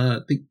with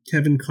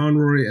Kevin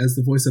Conroy as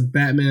the voice of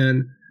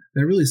Batman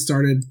that really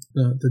started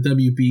the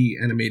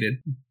WB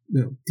animated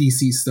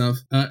DC stuff.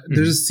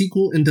 There's a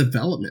sequel in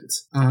development.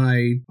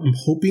 I'm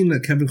hoping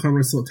that Kevin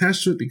Conroy is still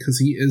attached to it because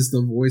he is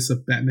the voice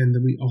of Batman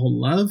that we all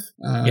love.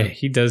 Yeah,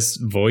 he does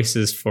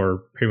voices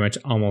for pretty much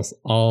almost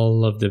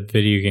all of the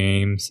video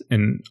games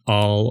and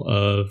all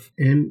of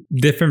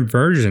different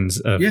versions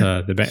of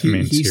the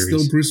Batman he's series.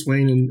 Still Bruce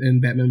Wayne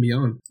in Batman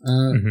Beyond.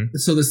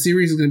 So the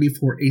series is going to be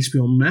for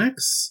HBO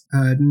Max.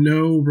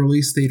 No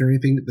release date or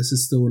anything. This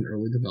is still in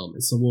early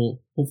development. So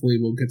hopefully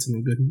we'll get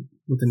something good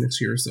within next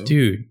year or so.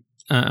 Dude,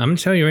 I'm going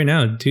to tell you right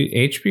now, dude,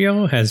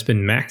 HBO has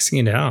been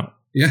maxing it out.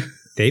 Yeah.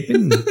 They've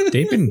been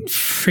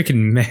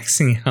freaking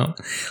maxing out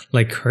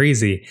like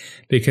crazy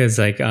because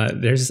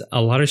there's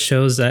a lot of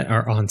shows that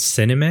are on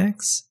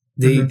Cinemax.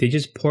 They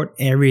just port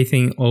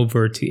everything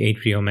over to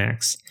HBO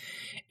Max.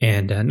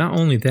 And not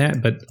only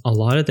that, but a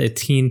lot of the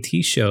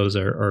TNT shows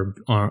are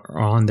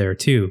on there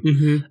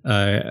too.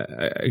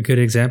 A good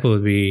example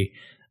would be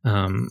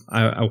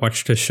I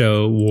watched the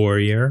show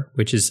Warrior,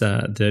 which is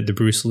the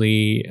Bruce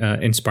Lee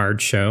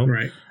inspired show.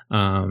 Right.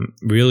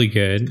 Really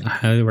good. I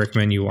highly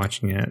recommend you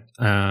watching it.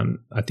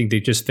 I think they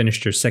just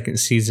finished their second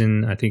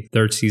season. I think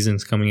third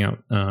season's coming out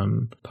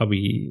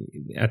probably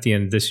at the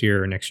end of this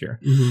year or next year.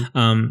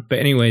 But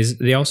anyways,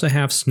 they also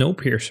have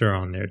Snowpiercer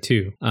on there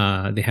too.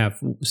 They have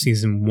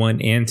season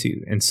 1 and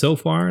 2. And so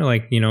far,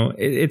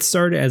 it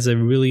started as a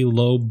really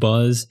low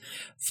buzz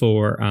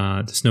for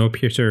the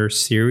Snowpiercer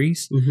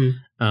series.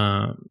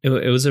 It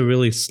was a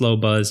really slow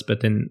buzz,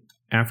 but then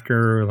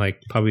after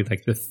probably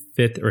the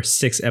 5th or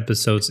 6th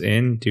episodes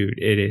in, dude,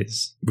 it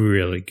is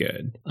really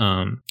good.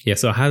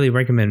 So I highly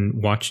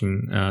recommend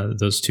watching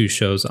those two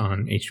shows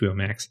on HBO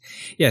Max.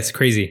 Yeah, it's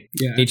crazy.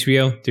 Yeah,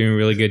 HBO doing a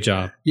really good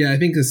job. Yeah, I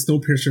think the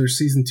Snowpiercer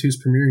season 2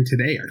 is premiering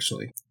today,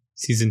 actually.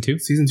 Season 2?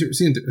 Season 3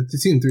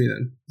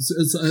 then.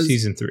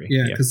 Season 3.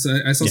 Yeah, because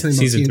I saw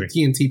something about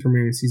TNT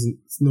premiering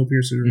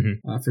Snowpiercer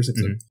first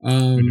episode.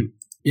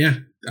 Yeah,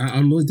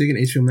 I'm really digging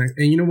HBO Max.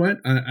 And you know what?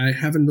 I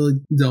haven't really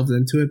delved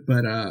into it,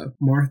 but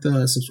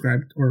Martha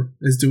subscribed or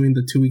is doing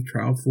the 2-week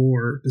trial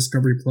for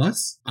Discovery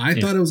Plus. I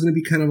thought it was going to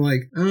be kind of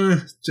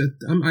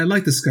I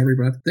like Discovery,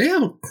 but they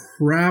have a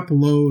crap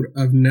load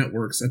of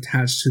networks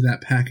attached to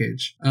that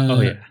package.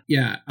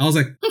 Yeah. I was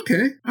like,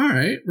 okay, all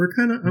right. We're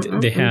kind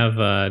of... They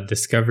have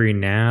Discovery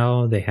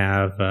Now. They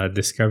have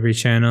Discovery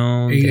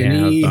Channel.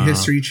 A&E,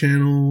 History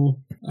Channel.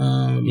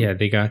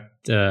 They got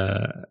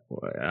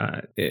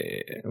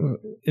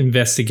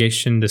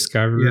Investigation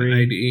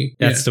Discovery. ID.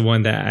 That's the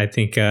one that I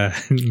think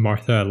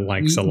Martha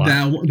likes a lot.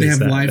 They have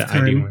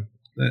Lifetime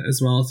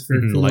as well for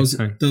those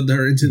that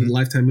are into the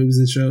Lifetime movies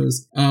and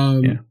shows.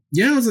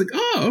 I was like,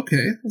 oh,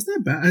 okay, that's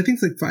not bad. I think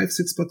it's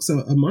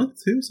 $5-6 a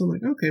month too. So I'm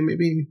like, okay,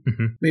 maybe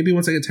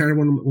once I get tired of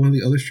one of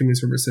the other streaming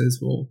services,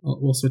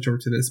 we'll switch over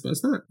to this. But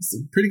it's a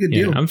pretty good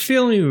deal. I'm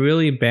feeling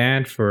really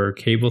bad for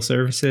cable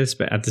services,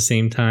 but at the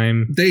same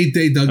time, they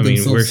dug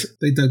themselves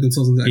in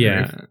that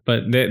grave.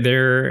 But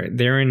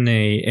they're in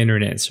a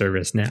internet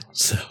service now,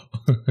 so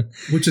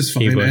which is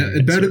fine.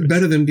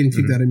 Better them getting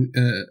kicked out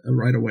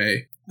right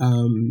away.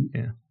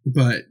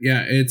 But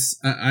yeah, it's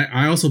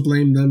I also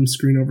blame them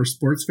screwing over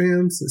sports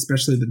fans,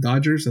 especially the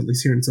Dodgers, at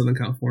least here in Southern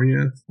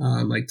California.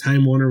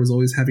 Time Warner was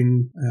always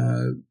having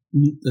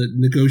the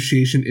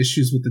negotiation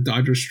issues with the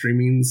Dodgers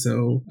streaming,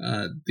 so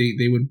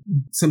they would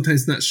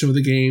sometimes not show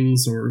the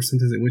games, or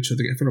sometimes they would show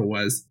the game. I forget what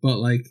it was, but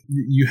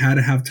you had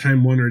to have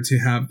Time Warner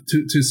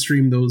to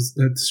stream those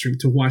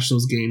to watch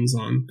those games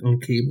on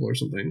cable or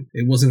something.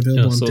 It wasn't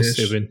available on Dish.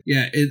 Stupid.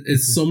 Yeah,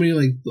 it's so many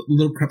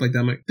little crap like that.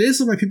 I'm like, this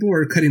is why people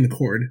are cutting the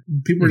cord.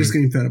 People are just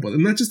getting fed up with it.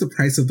 And not just the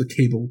price of the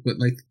cable, but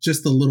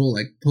just the little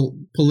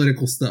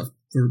political stuff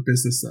or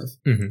business stuff.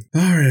 All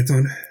right, it's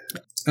on.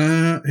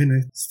 And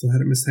I still had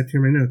it mistyped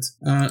here in my notes.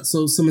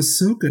 So some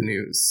Ahsoka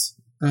news.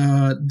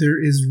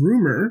 There is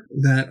rumor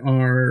that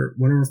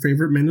one of our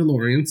favorite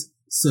Mandalorians,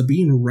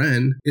 Sabine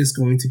Wren, is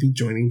going to be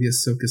joining the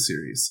Ahsoka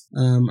series.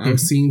 I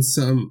was seeing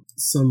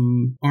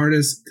some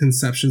artist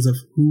conceptions of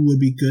who would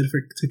be good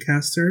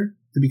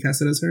to be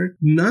casted as her.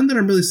 None that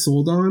I'm really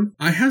sold on.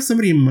 I have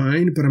somebody in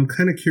mind, but I'm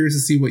kind of curious to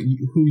see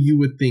who you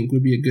would think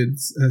would be a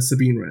good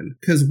Sabine Wren.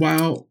 Because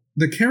while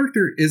the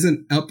character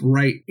isn't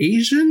upright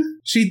Asian,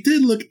 she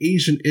did look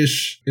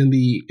Asian-ish in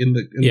the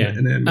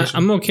animation.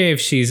 I'm okay if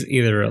she's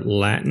either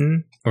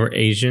Latin or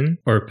Asian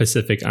or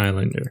Pacific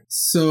Islander.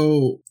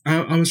 So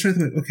I was trying to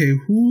think, okay,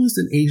 who's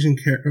an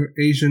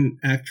Asian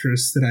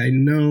actress that I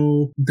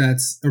know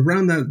that's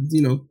around that,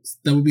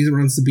 that would be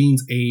around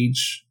Sabine's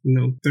age,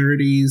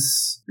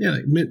 30s,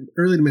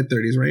 early to mid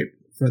 30s, right?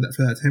 For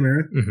that time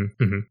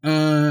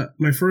era.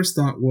 My first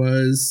thought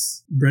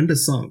was Brenda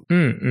Song.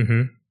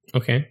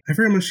 Okay. I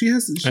forget how much she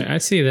has. I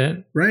see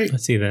that. Right? I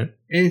see that.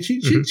 And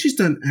she's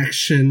done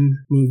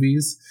action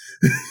movies.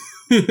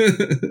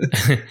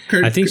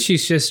 I think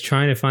she's just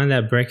trying to find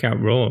that breakout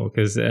role,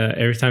 because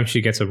every time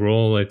she gets a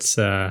role, it's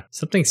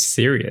something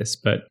serious.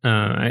 But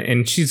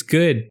and she's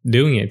good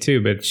doing it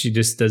too, but she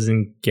just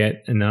doesn't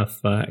get enough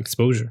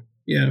exposure.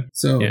 Yeah.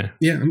 So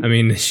yeah. I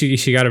mean,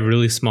 she got a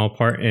really small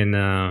part in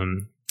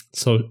the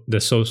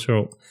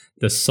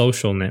The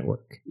Social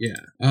Network. Yeah.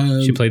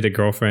 She played the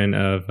girlfriend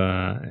of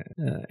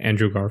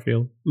Andrew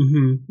Garfield.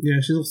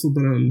 Yeah, she's also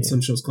been on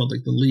some shows called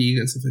like The League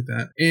and stuff like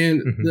that.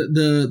 And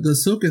the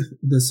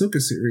Ahsoka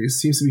series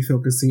seems to be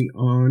focusing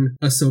on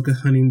Ahsoka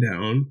hunting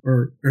down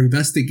or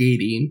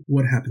investigating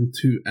what happened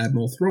to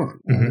Admiral Thrawn,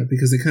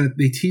 because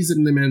they teased it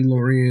in The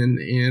Mandalorian,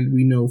 and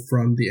we know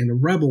from the end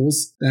of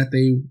Rebels that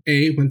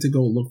they went to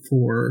go look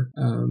for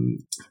I'm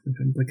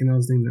blanking out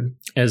his name now.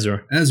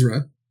 Ezra.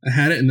 I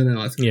had it and then I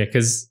lost it. Yeah,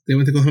 because they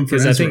went to go hunt for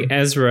Ezra. I think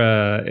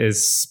Ezra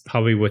is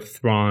probably with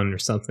Thrawn or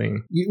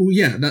something.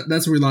 Yeah,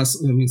 that's where we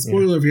lost. I mean,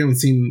 spoiler if you haven't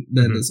seen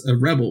that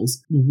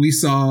Rebels, we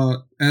saw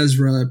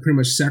Ezra pretty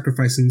much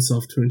sacrifice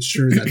himself to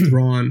ensure that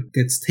Thrawn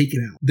gets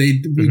taken out.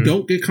 We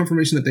don't get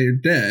confirmation that they're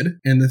dead,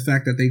 and the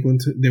fact that they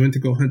went to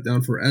go hunt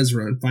down for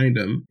Ezra and find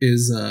him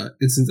is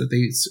instance that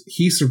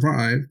he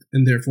survived,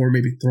 and therefore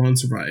maybe Thrawn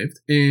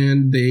survived.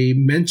 And they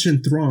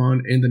mentioned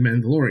Thrawn in The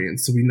Mandalorian,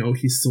 so we know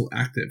he's still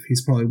active.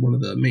 He's probably one of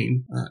the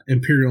main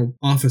Imperial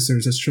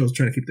officers that's trying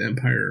to keep the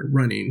Empire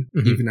running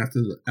even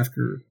after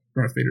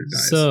Darth Vader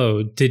dies.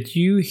 So, did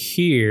you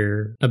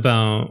hear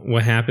about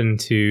what happened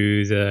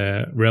to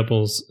the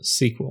Rebels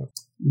sequel?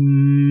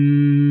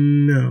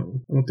 No,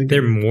 I don't think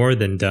they're more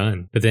than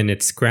done, but then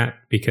it's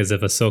scrapped because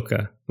of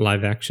Ahsoka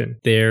live action.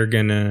 They're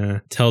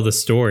gonna tell the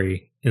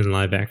story in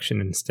live action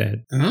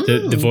instead. Oh.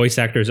 The voice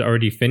actors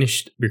already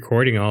finished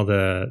recording all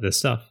the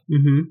stuff.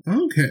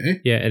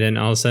 Okay. Yeah, and then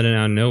all of a sudden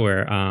out of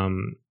nowhere,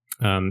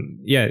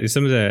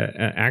 some of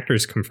the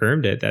actors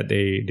confirmed it that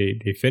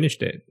they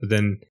finished it, but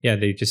then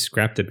they just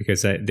scrapped it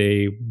because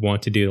they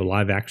want to do the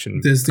live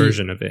action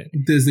version of it.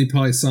 Disney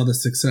probably saw the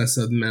success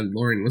of The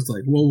Mandalorian, was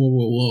like,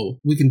 whoa,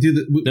 we can do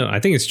that. No,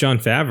 I think it's Jon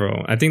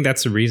Favreau. I think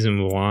that's the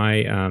reason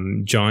why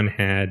John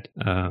had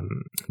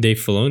Dave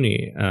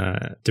Filoni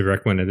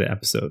direct one of the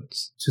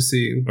episodes to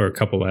see, or a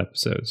couple of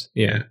episodes.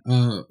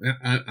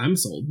 I'm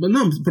sold. But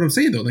no, but I'm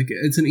saying though, like,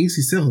 it's an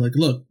easy sell. Like,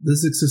 look,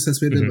 this is a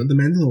success rate of The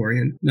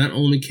Mandalorian. Not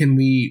only can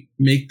we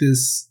make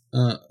this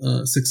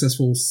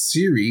successful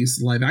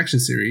live action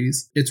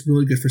series, it's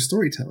really good for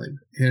storytelling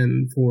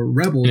and for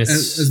Rebels. And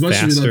it's as much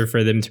faster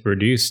for them to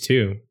produce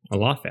too, a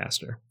lot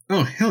faster.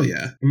 Oh hell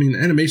yeah! I mean,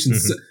 animation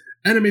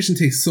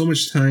takes so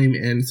much time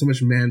and so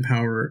much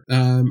manpower.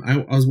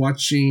 I was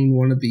watching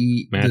one of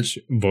the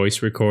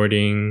voice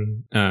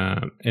recording,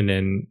 and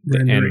then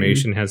rendering. The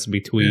animation has to be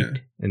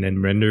tweaked and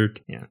then rendered.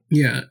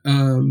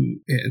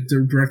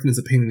 Directing is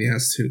a pain in the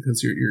ass too,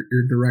 because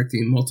you're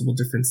directing multiple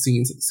different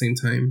scenes at the same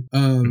time.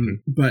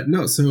 But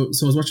no, so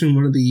I was watching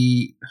one of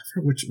the, I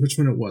forgot which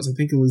one it was. I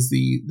think it was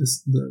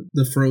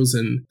the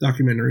Frozen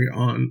documentary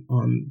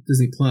on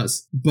Disney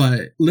Plus.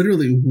 But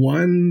literally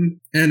one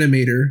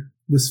animator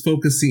was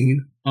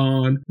focusing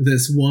on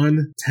this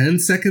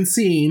 10-second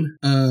scene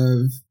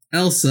of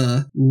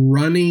Elsa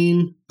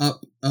running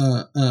up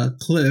a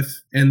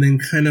cliff and then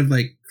kind of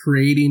like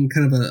creating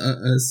kind of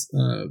a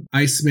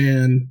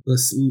Iceman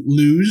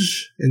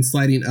luge and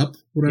sliding up,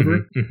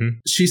 whatever.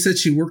 She said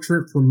she worked for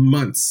it for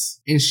months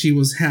and she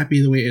was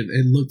happy the way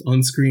it looked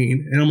on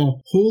screen. And I'm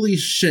all, holy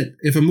shit,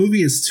 if a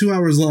movie is 2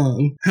 hours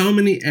long, how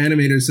many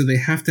animators do they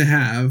have to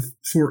have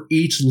for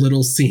each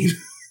little scene?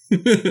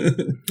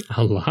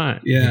 A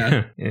lot.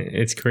 Yeah.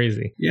 It's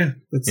crazy. Yeah.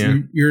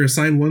 You're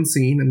assigned one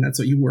scene and that's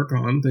what you work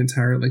on the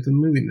entire the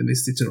movie, and then they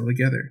stitch it all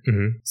together.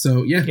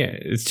 So yeah,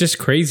 it's just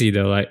crazy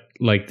though,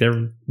 like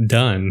they're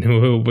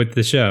done with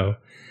the show,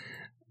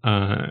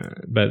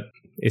 but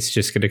it's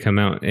just going to come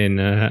out in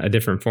a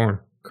different form.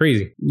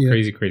 Crazy.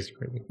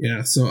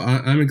 Yeah, so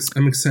I'm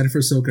excited for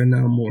Ahsoka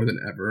now more than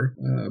ever,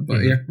 but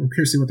I'm curious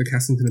to see what the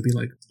casting's going to be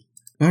like.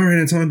 All right,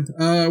 Anton,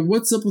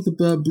 what's up with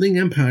the Bling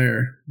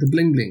Empire, the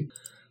Bling Bling?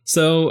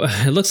 So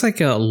it looks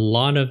like a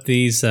lot of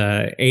these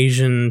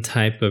Asian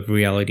type of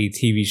reality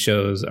TV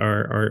shows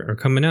are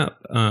coming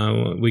up.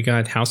 We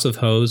got House of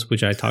Hoes,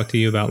 which I talked to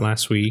you about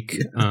last week,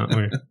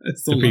 or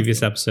the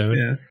previous episode.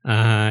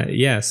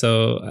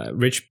 So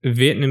rich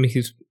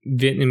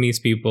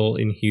Vietnamese people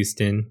in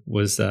Houston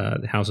was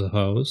the House of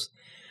Hoes.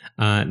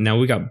 Now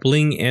we got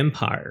Bling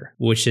Empire,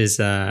 which is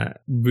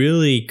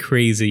really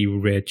crazy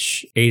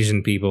rich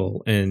Asian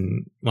people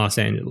in Los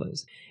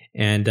Angeles.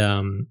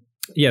 And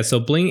so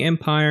Bling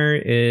Empire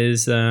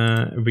is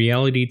a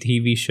reality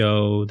TV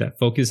show that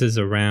focuses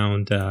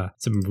around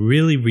some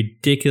really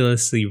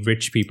ridiculously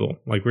rich people.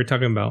 Like, we're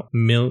talking about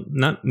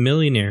not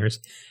millionaires,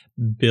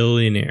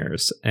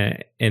 billionaires,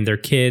 and their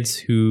kids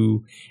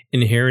who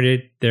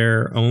inherited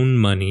their own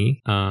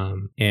money.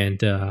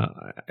 And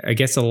I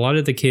guess a lot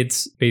of the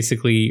kids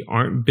basically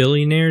aren't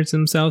billionaires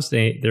themselves.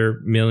 They're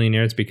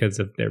millionaires because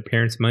of their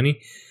parents' money.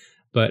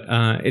 But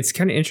it's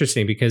kind of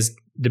interesting because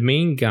the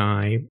main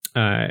guy,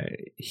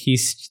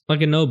 he's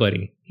like a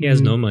nobody. He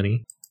has no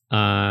money.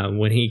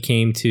 When he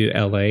came to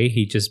LA,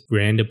 he just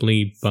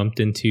randomly bumped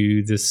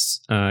into this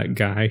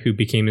guy who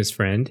became his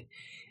friend.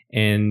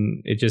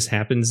 And it just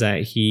happens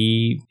that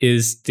he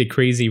is the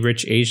crazy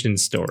rich Asian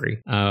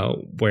story,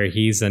 where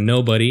he's a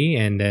nobody,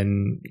 and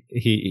then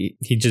he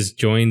just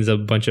joins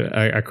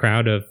a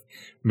crowd of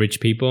rich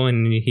people,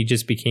 and he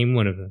just became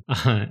one of them.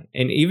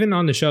 And even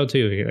on the show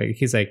too, like,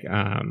 he's like,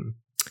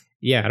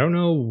 yeah, I don't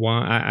know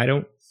why I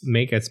don't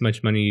make as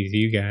much money as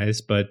you guys,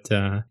 but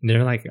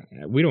they're like,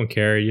 we don't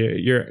care.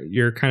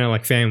 You're kind of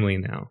like family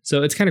now.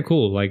 So it's kind of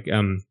cool. Like,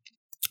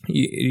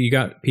 you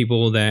got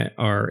people that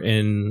are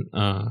in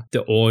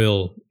the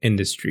oil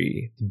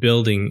industry, the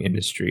building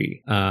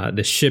industry,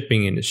 the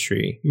shipping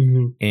industry,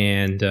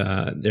 and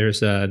there's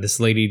this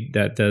lady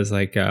that does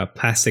like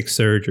plastic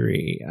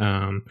surgery.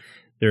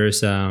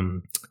 There's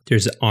an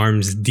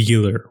arms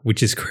dealer,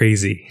 which is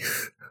crazy.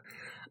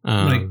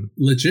 Like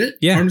legit,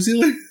 yeah, arms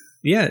dealer.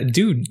 Yeah,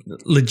 dude,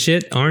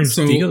 legit arms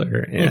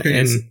dealer. Okay,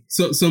 and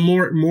so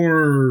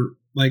more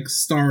like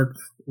Stark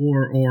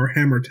or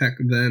Hammer Tech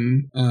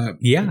than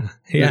than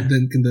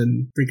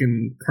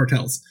freaking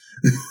cartels.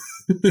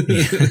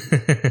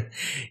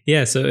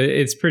 Yeah, so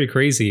it's pretty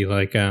crazy.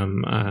 Like,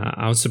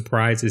 I was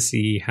surprised to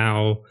see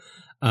how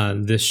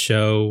this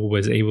show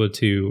was able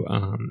to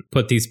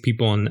put these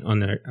people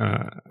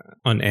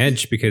on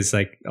edge, because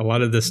like a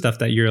lot of the stuff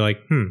that you're like,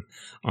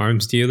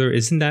 arms dealer,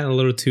 isn't that a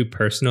little too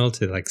personal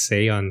to like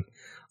say on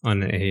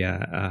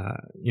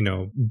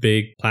a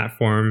big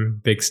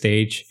platform, big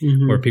stage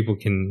where people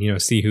can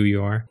see who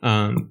you are.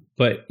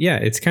 But yeah,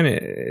 it's kind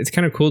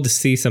of cool to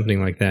see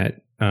something like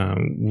that.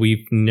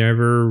 We've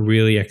never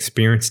really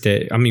experienced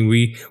it. I mean,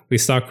 we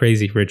saw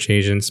Crazy Rich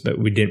Asians, but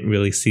we didn't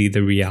really see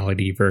the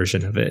reality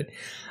version of it.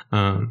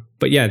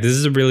 But yeah, this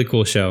is a really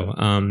cool show.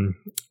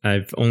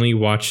 I've only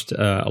watched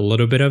a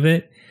little bit of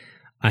it.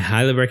 I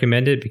highly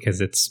recommend it because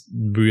it's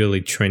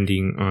really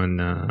trending on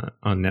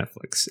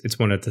Netflix. It's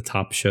one of the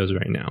top shows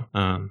right now.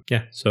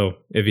 Yeah, so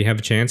if you have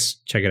a chance,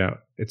 check it out.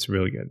 It's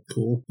really good.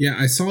 Cool. Yeah,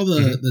 I saw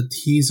the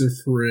teaser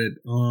for it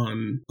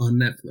on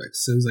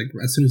Netflix. It was like,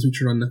 as soon as we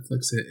turned on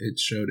Netflix, it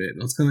showed it.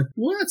 And I was kind of like,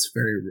 well, that's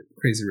very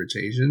Crazy Rich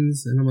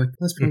Asians. And I'm like,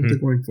 that's probably what they're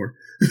going for.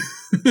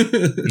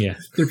 Yeah.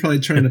 They're probably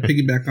trying to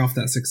piggyback off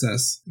that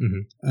success.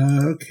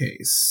 Okay,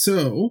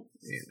 so...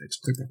 And I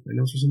just clicked off my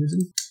notes for some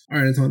reason. All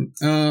right, Anton.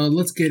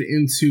 Let's get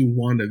into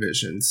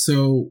WandaVision.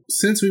 So,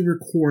 since we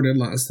recorded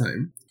last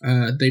time,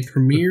 they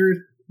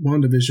premiered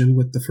WandaVision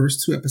with the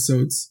first 2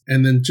 episodes,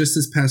 and then just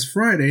this past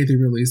Friday, they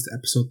released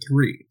episode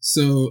 3.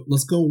 So,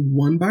 let's go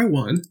one by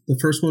one. The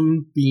first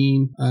one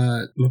being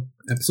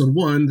episode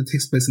 1 that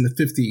takes place in the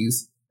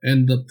 50s.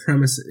 And the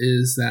premise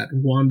is that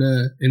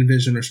Wanda and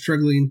Vision are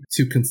struggling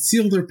to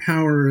conceal their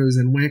powers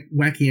and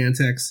wacky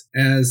antics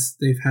as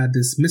they've had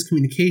this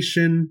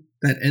miscommunication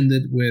that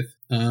ended with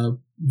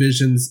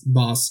Vision's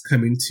boss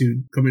coming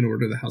over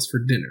to the house for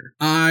dinner.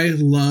 I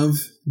love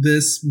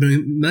this,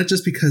 not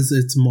just because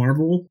it's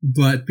Marvel,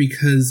 but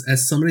because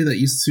as somebody that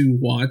used to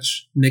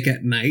watch Nick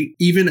at Night,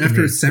 even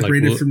after it's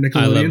separated from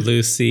Nickelodeon, I Love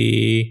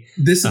Lucy.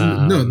 This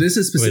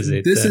is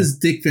specific. This is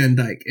Dick Van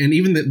Dyke, and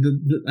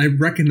even I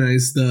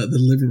recognize the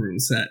living room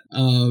set.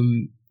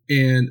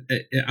 And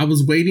I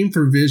was waiting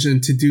for Vision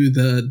to do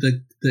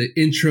the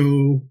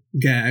intro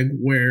gag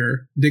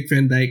where Dick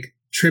Van Dyke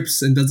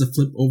trips and does a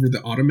flip over the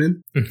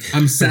ottoman.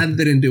 I'm sad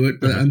they didn't do it,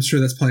 but I'm sure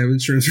that's probably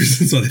insurance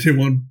reasons why they didn't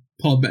want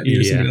Paul Bettany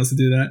or somebody else to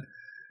do that.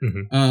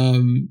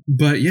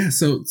 But yeah,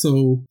 so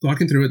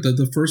walking through it,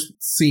 the first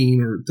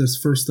scene or this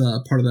first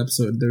part of the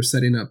episode, they're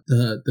setting up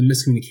the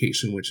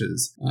miscommunication, which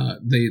is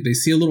they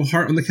see a little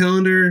heart on the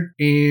calendar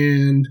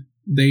and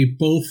they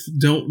both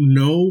don't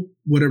know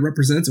what it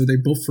represents, or they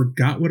both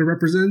forgot what it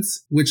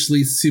represents, which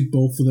leads to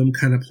both of them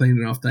kind of playing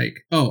it off like,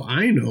 oh,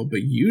 I know,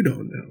 but you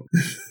don't know.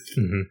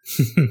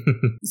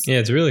 Yeah,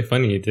 it's really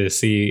funny to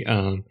see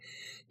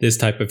this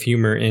type of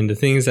humor. And the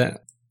thing is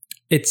that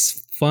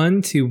it's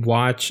fun to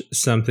watch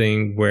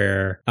something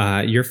where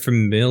you're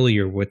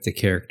familiar with the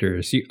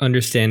characters, you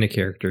understand the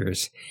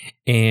characters,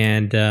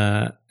 and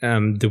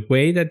the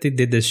way that they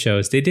did this show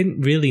is they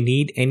didn't really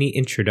need any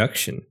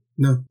introduction.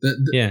 No,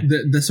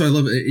 that's why I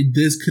love it.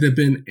 This could have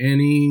been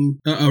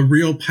a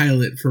real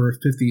pilot for a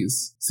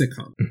 50s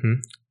sitcom.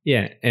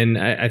 Yeah, and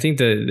I think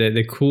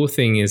the cool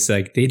thing is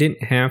like they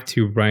didn't have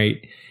to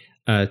write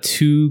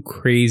too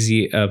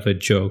crazy of a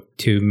joke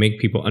to make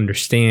people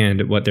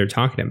understand what they're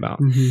talking about.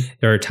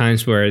 There are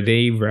times where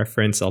they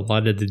reference a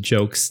lot of the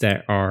jokes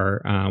that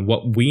are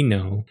what we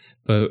know.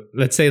 But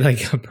let's say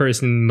like a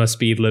person must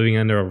be living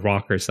under a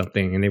rock or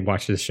something and they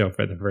watch this show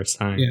for the first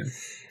time. Yeah.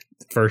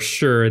 For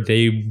sure,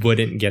 they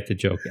wouldn't get the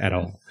joke at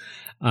all.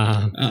 But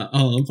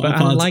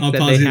I like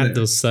that they have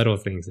those subtle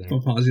things there. I'll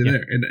pause you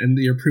there. And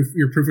your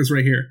proof is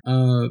right here.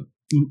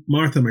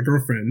 Martha, my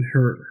girlfriend,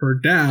 her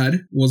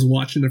dad was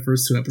watching the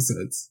first 2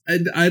 episodes.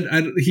 And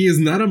he is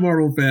not a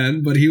Marvel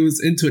fan, but he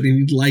was into it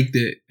and he liked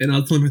it. And I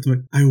was telling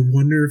him, I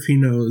wonder if he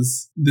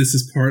knows this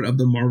is part of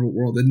the Marvel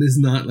world and this is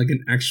not like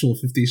an actual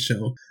 50s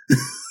show.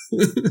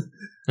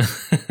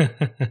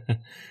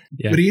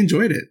 But he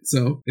enjoyed it,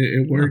 so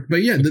it worked.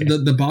 But yeah,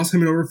 the boss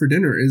coming over for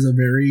dinner is a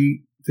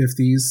very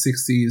 50s,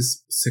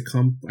 60s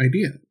sitcom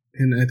idea.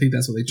 and I think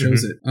that's why they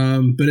chose it.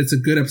 But it's a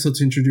good episode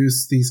to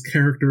introduce these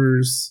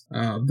characters,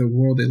 the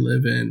world they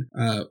live in,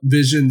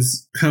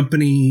 Vision's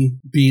company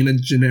being a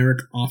generic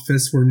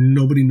office where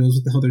nobody knows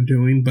what the hell they're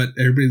doing, but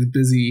everybody's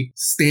busy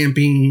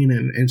stamping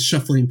and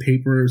shuffling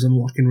papers and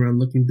walking around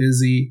looking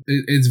busy.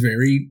 It's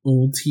very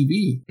old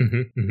TV.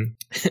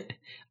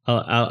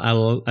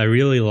 I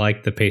really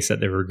like the pace that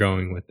they were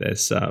going with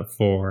this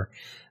for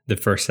the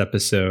first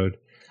episode.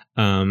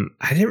 I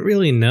didn't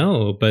really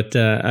know, but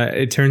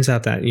it turns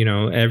out that, you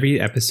know, every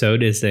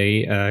episode is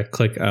a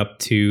click up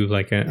to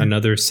like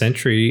another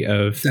century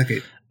of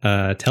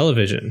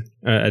television,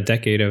 a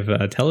decade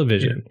of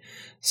television. Yeah.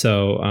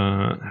 So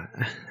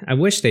I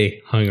wish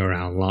they hung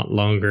around a lot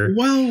longer.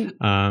 Well,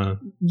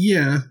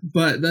 yeah,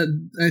 but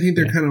I think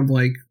they're kind of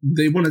like,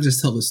 they want to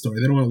just tell the story.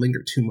 They don't want to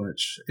linger too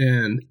much.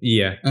 And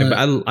but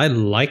I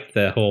like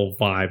the whole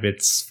vibe.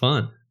 It's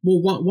fun.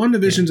 Well,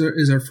 WandaVision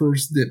is our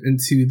first dip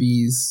into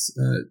these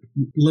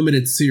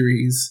limited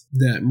series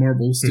that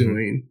Marvel's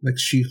doing, like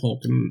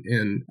She-Hulk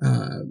and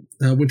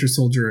Winter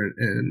Soldier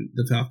and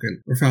the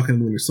Falcon, or Falcon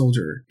and the Winter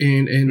Soldier.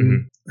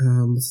 And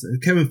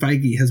Kevin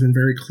Feige has been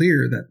very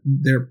clear that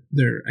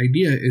their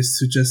idea is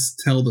to just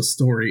tell the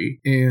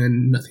story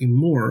and nothing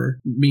more.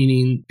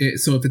 Meaning,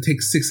 so if it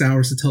takes 6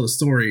 hours to tell the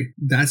story,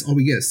 that's all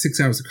we get, 6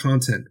 hours of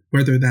content.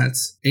 Whether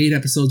that's 8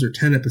 episodes or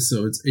 10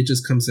 episodes, it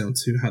just comes down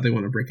to how they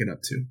want to break it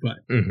up to. But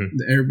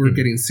we're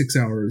getting 6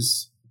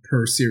 hours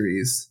per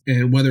series,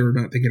 and whether or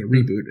not they get a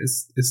reboot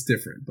is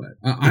different. But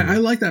I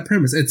like that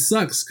premise. It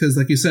sucks because,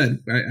 like you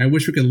said, I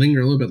wish we could linger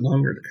a little bit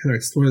longer to kind of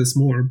explore this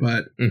more,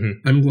 but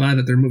I'm glad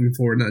that they're moving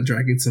forward, not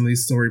dragging some of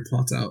these story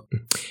plots out.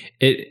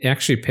 It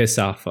actually pissed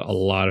off a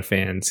lot of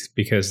fans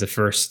because the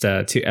first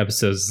 2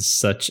 episodes is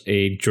such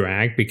a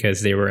drag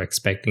because they were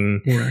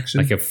expecting more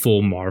action, like a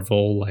full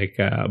Marvel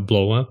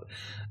blow up.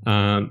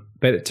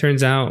 But it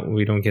turns out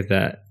we don't get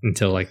that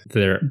until like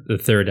the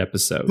third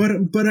episode.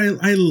 But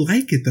I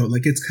like it though.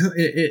 Like it's kind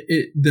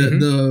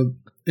of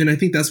and I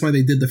think that's why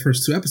they did the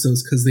first 2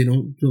 episodes, because they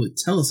don't really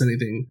tell us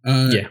anything.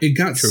 It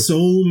got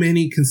so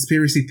many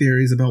conspiracy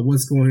theories about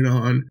what's going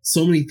on,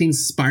 so many things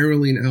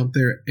spiraling out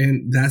there,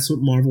 and that's what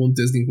Marvel and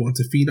Disney want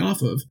to feed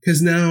off of.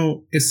 Because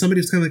now, if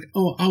somebody's kind of like,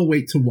 oh, I'll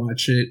wait to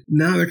watch it,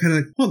 now they're kind of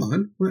like, hold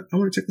on, I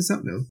want to check this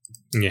out now.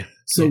 Yeah.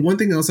 So one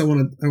thing else I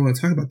want to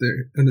talk about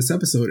there in this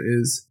episode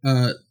is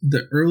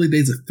the early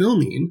days of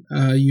filming.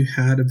 You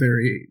had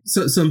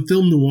some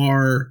film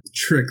noir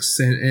tricks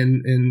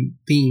and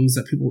themes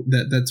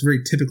that's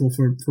very typical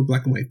for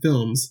black and white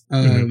films.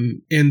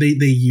 And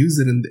they use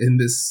it in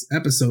this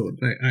episode.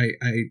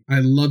 I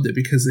loved it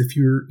because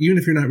even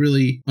if you're not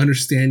really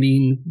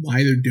understanding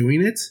why they're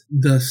doing it,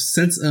 the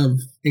sense of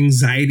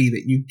anxiety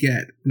that you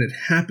get when it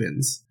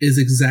happens is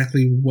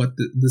exactly what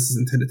this is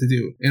intended to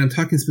do. And I'm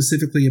talking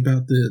specifically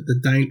about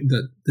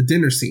the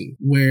dinner scene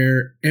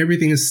where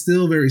everything is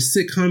still very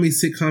sitcom-y,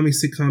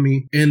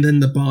 and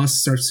then the boss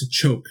starts to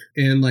choke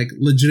and like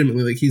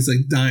legitimately, like he's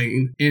like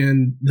dying,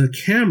 and the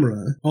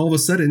camera all of a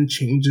sudden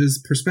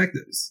changes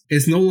perspectives.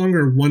 It's no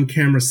longer a one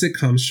camera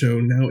sitcom show.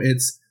 Now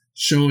it's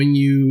showing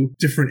you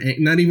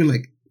different, not even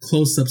like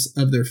close-ups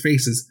of their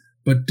faces,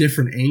 but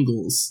different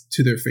angles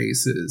to their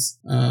faces.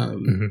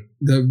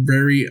 The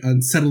very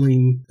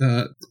unsettling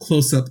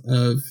close-up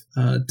of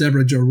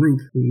Deborah Jo Rupp,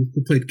 who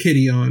played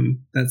Kitty on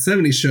that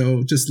 70s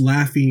show, just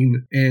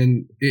laughing,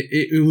 and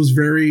it was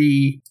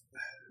very,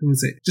 I would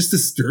say, just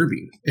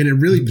disturbing, and it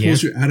really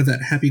pulls you out of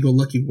that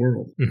happy-go-lucky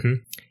world.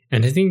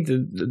 And I think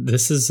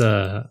this is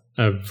a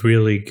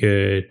really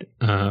good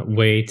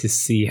way to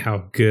see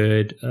how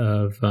good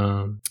of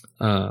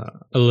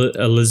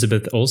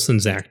Elizabeth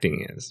Olsen's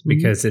acting is,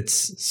 because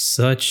it's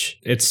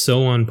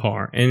so on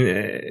par,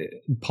 and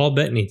Paul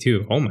Bettany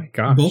too. Oh my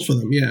gosh, both of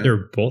them,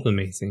 they're both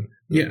amazing.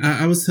 Yeah,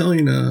 I was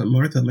telling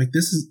Martha, I'm like,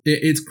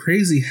 it's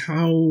crazy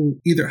how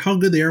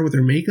good they are with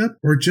their makeup,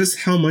 or just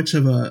how much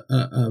of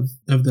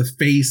the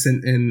face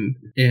and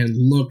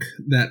look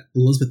that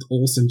Elizabeth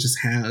Olsen just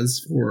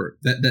has, for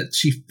that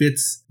she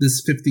fits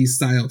this 50s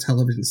style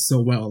television so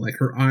well. Like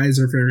her eyes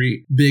are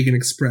very big and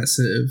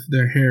expressive.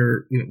 Their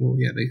hair,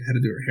 they had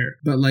to do her hair,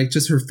 but like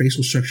just her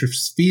facial structure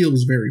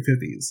feels very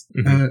 50s.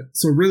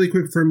 So really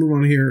quick before we move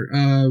on here,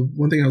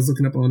 one thing I was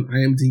looking up on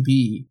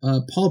IMDb,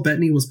 Paul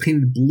Bettany was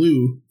painted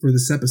blue for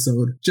this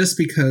episode just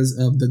because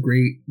of the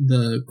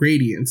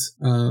gradient.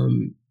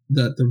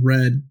 The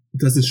red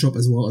doesn't show up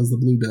as well as the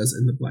blue does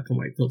in the black and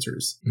white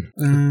filters.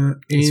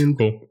 And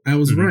cool. I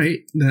was right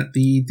that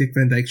the Dick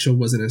Van Dyke Show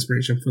was an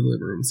inspiration for the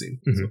living room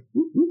scene. So,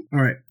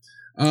 all right.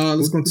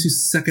 Let's go on to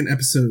second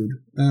episode.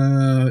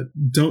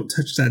 Don't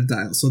Touch That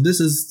Dial. So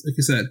this is, like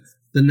I said,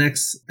 the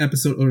next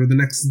episode, or the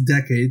next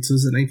decade, so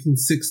it's the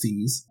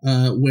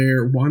 1960s,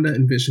 where Wanda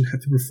and Vision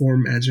have to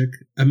perform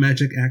a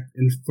magic act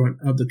in front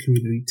of the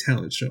community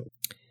talent show.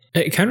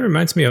 It kind of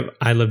reminds me of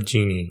I Love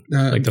Jeannie,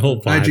 like the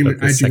whole vibe of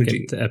the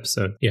second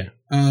episode. Yeah.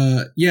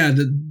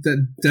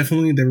 That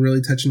definitely, they're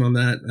really touching on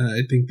that.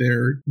 I think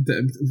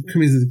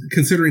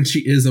considering she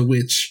is a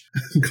witch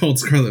called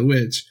Scarlet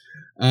Witch.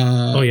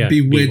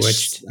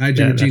 Bewitched. I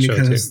Dream of Jeannie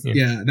kind of,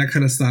 that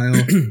kind of style.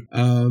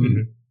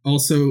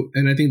 Also,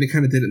 and I think they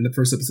kind of did it in the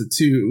first episode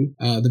too,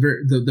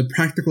 the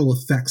practical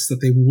effects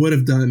that they would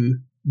have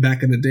done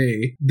back in the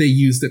day, they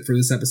used it for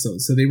this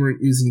episode. So they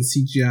weren't using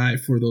CGI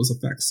for those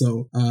effects.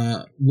 So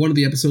one of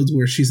the episodes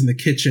where she's in the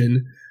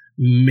kitchen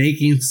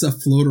making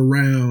stuff float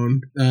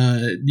around,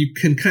 you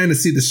can kind of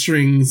see the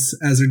strings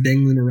as they're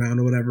dangling around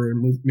or whatever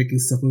and making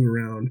stuff move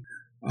around.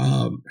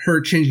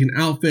 Her changing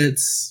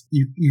outfits,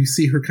 you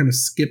see her kind of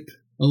skip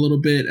a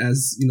little bit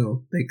as, you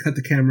know, they cut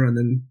the camera and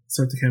then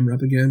start the camera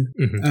up again.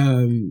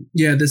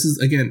 Yeah, this is,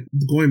 again,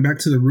 going back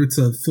to the roots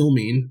of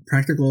filming,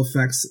 practical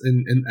effects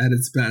and at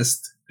its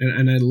best.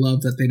 And I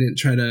love that they didn't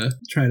try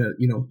to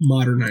you know,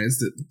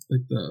 modernize it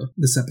like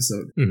this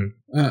episode.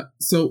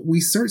 So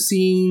we start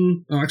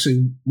seeing,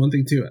 actually one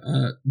thing too,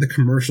 the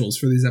commercials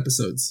for these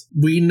episodes.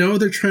 We know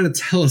they're trying to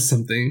tell us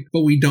something,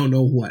 but we don't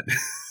know what.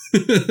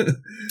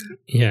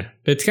 Yeah,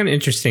 it's kind of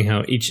interesting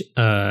how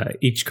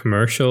each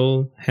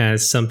commercial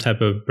has some type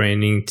of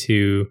branding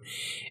to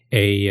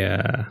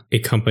a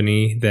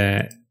company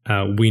that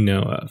we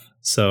know of.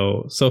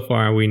 So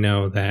far we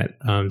know that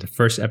the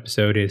first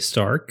episode is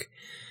Stark,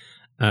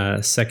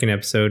 second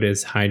episode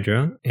is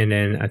Hydra, and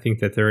then I think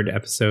the third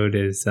episode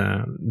is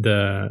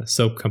the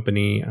soap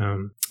company.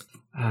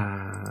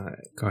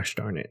 Gosh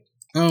darn it!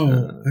 Oh,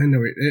 I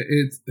know it.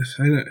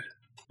 I know.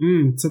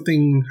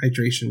 Something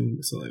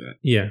hydration, something like that.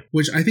 Yeah.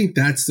 Which I think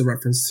that's the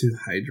reference to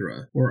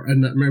Hydra. Or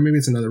maybe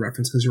it's another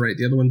reference because you're right.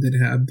 The other one did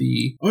have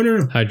the... Oh,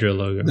 no. Hydra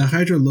logo. The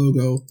Hydra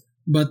logo.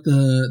 But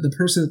the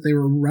person that they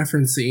were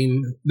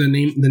referencing, the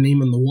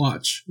name on the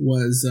watch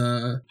was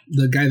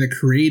the guy that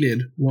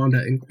created Wanda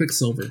and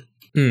Quicksilver.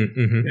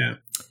 Yeah.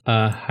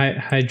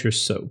 Hydra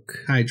Soak.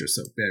 Hydra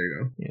Soak. There you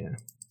go. Yeah.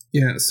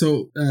 Yeah,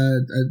 so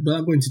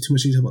without going into too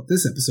much detail about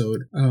this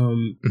episode,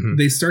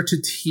 they start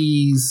to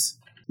tease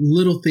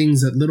little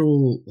things,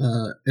 little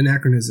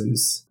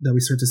anachronisms that we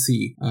start to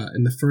see.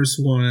 In the first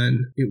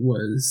one, it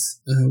was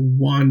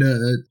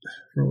Wanda.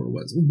 I don't know what it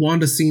was.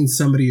 Wanda seeing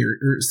somebody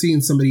or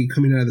seeing somebody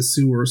coming out of the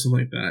sewer or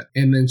something like that,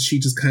 and then she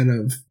just kind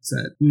of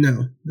said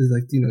no,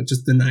 like, you know,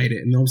 just denied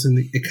it, and all of a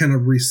sudden it kind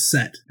of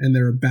reset, and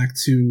they're back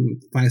to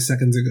 5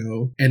 seconds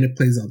ago, and it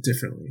plays out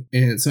differently.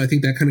 And so I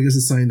think that kind of gives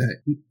a sign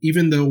that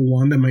even though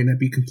Wanda might not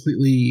be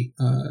completely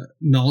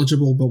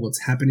knowledgeable about what's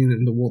happening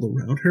in the world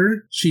around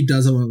her, she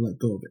doesn't want to let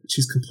go of it.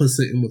 She's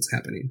complicit in what's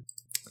happening.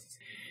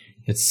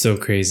 It's so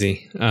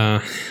crazy.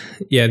 Yeah,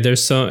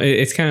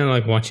 it's kind of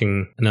like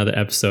watching another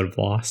episode of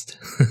Lost.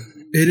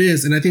 It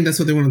is, and I think that's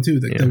what they want to do.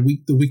 The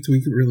week to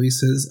week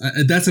releases.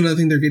 That's another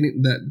thing they're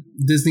getting, that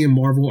Disney and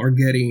Marvel are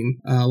getting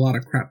a lot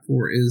of crap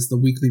for, is the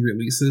weekly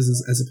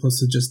releases as opposed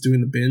to just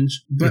doing the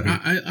binge. But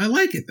I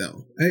like it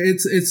though.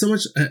 It's so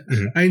much.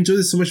 I enjoy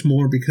this so much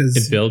more because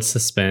it builds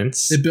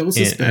suspense. And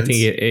I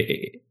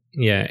think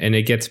and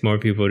it gets more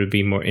people to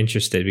be more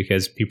interested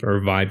because people are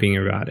vibing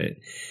about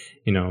it.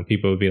 You know,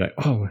 people would be like,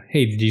 oh,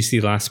 hey, did you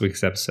see last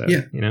week's episode?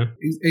 Yeah. You know?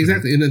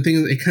 Exactly. And the thing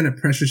is, it kind of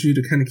pressures you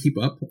to kind of keep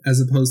up, as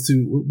opposed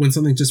to when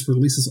something just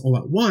releases all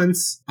at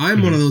once.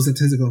 I'm one of those that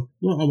tends to go,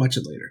 well, I'll watch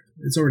it later.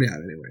 It's already out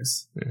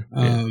anyways.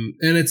 And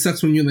it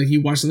sucks when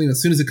you watch something as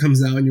soon as it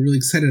comes out and you're really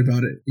excited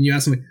about it. And you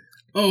ask somebody,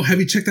 oh, have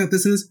you checked out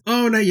this and this?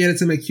 Oh, not yet.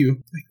 It's in my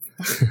queue.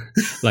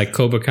 Like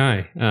Cobra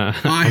Kai.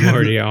 I'm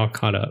already all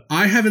caught up.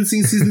 I haven't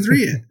seen season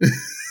 3 yet.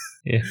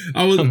 Yeah,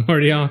 I'm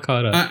already all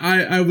caught up.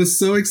 I was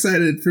so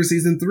excited for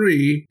season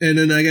 3, and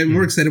then I got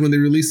more excited when they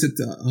released it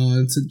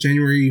to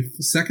January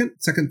 2nd,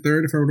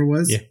 3rd, if I remember what it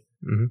was. Yeah.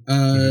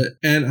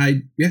 And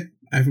I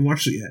haven't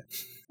watched it yet.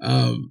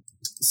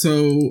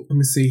 So let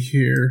me see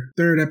here.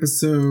 Third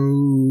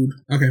episode.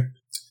 Okay.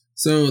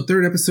 So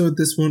third episode,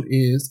 this one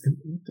is,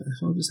 what the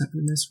hell just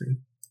happened to my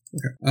screen?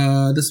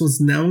 Okay. This one's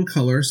now in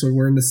color, so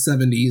we're in the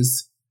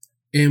 70s.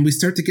 And we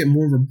start to get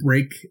more of a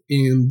break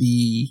in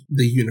the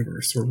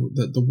universe or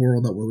the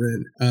world that we're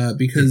in,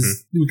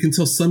 because we can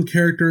tell some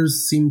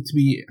characters seem to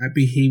be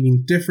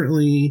behaving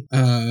differently.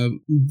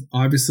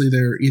 Obviously,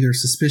 they're either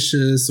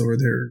suspicious or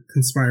they're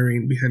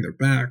conspiring behind their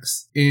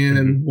backs.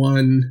 And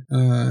one,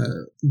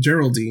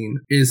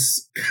 Geraldine,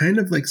 is kind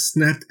of like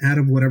snapped out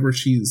of whatever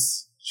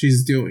she's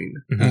doing.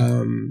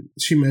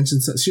 She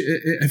mentions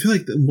that I feel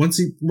like once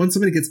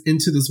somebody gets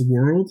into this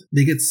world,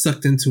 they get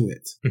sucked into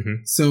it.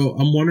 So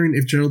I'm wondering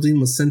if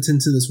Geraldine was sent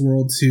into this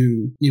world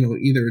to, you know,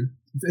 either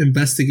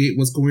investigate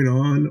what's going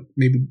on,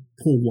 maybe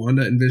pull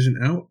Wanda and Vision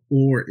out,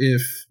 or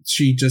if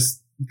she just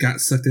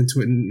got sucked into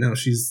it and now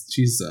she's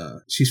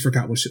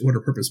forgot what her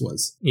purpose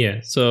was.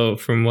 Yeah. So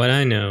from what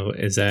I know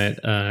is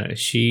that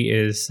she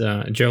is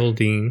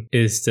Geraldine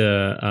is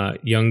the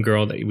young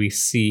girl that we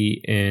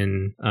see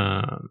in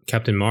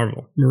Captain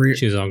Marvel. Maria.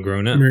 She's all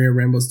grown up. Maria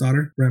Rambeau's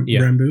daughter.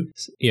 Rambeau.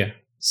 Yeah.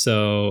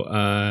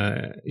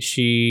 So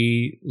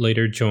she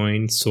later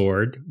joined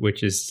SWORD,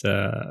 which is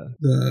the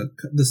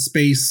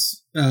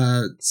space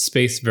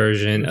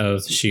version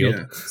of SHIELD.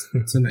 Yeah.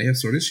 So now you have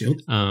SWORD and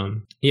SHIELD.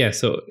 Yeah,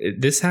 so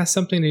this has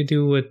something to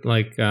do with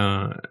like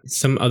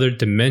some other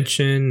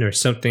dimension or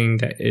something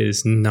that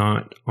is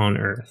not on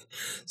Earth.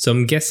 So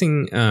I'm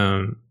guessing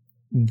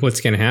what's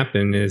going to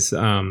happen is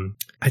I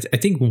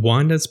think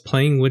Wanda's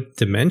playing with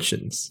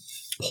dimensions.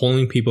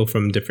 pulling people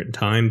from different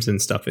times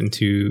and stuff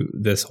into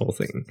this whole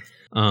thing,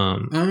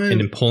 and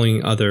then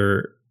pulling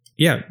other.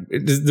 Yeah,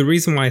 the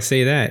reason why I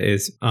say that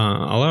is a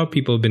lot of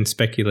people have been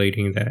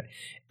speculating that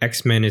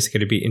X-Men is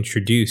going to be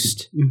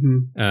introduced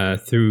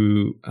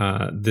through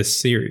this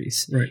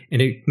series. Right.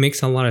 And it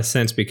makes a lot of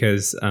sense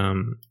because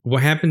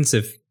what happens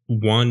if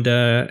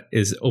Wanda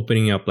is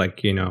opening up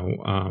like,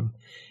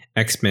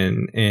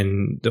 X-Men,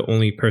 and the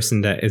only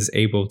person that is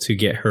able to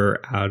get her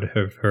out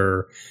of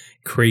her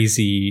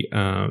crazy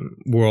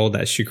world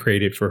that she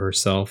created for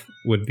herself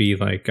would be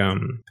like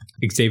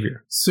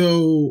Xavier.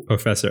 So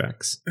Professor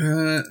X.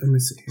 Let me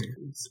see here.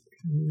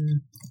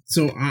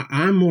 So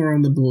I'm more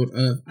on the boat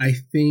of, I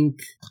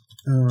think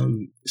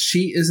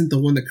she isn't the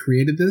one that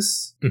created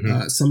this.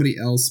 Somebody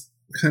else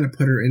kind of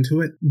put her into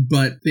it,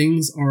 but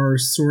things are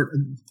so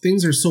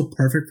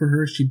perfect for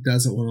her, she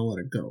doesn't want to let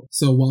it go.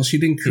 So while she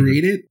didn't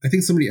create it, I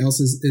think somebody else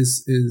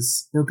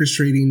is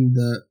orchestrating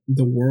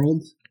the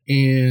world,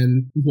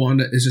 and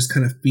Wanda is just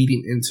kind of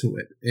feeding into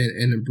it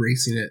and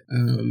embracing it.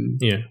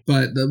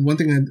 But the one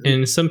thing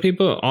and some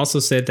people also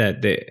said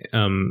that they,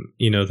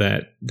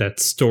 that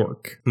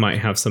Stork might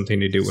have something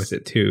to do with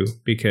it too,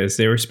 because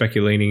they were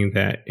speculating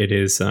that it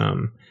is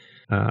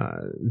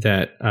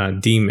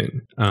that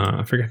demon.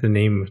 I forgot the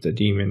name of the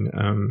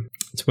demon.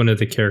 It's one of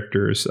the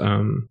characters.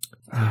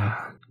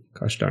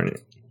 Gosh darn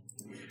it.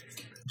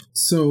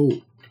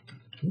 So,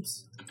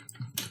 oops.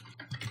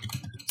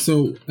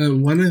 So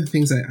one of the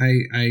things I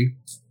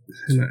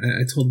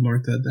told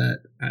Martha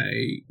that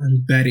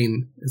I'm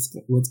betting is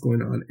what's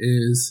going on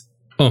is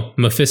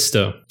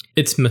Mephisto.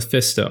 It's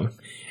Mephisto,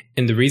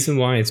 and the reason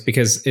why is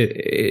because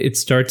it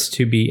starts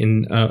to be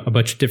in a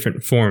bunch of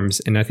different forms,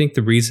 and I think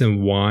the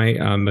reason why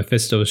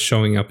Mephisto is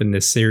showing up in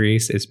this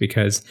series is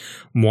because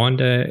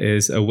Wanda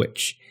is a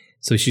witch.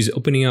 So she's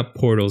opening up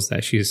portals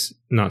that she's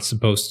not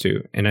supposed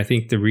to. And I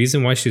think the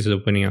reason why she's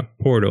opening up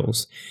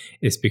portals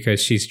is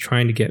because she's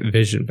trying to get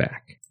Vision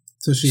back.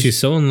 So she's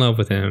so in love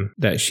with him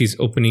that she's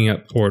opening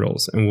up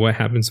portals. And what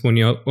happens when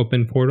you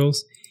open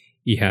portals?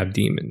 You have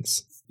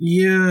demons.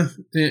 Yeah,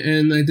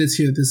 and I did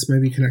see that this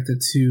might be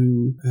connected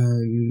to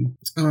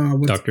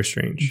Doctor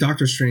Strange.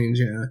 Doctor Strange,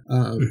 yeah.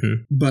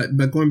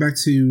 But going back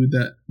to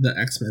the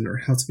X-Men, or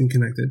how it's been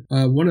connected,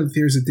 one of the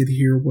theories I did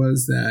hear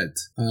was that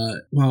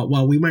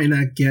while we might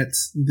not get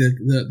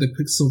the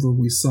Quicksilver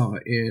we saw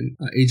in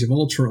Age of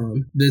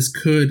Ultron, this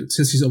could,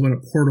 since she's opened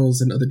up portals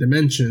in other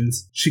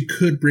dimensions, she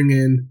could bring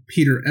in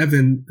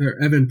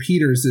Evan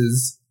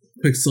Peters'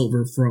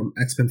 Quicksilver from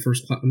X-Men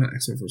First Class, not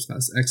X-Men First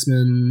Class,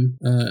 X-Men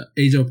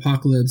Age of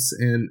Apocalypse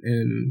and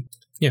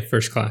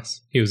First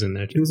Class. He was in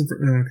there too. He was in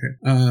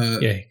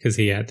okay. Because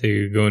he had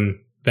to go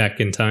back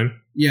in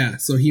time. Yeah,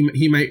 so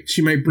she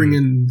might bring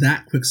in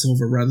that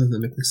Quicksilver rather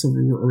than the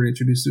Quicksilver we're already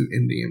introduced to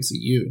in the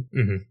MCU.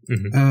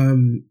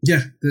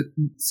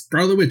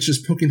 Scarlet Witch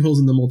just poking holes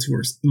in the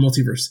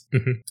multiverse.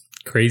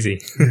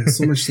 Crazy. Yeah,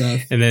 so much stuff.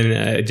 And then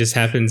it just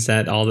happens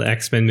that all the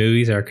X-Men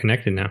movies are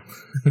connected now.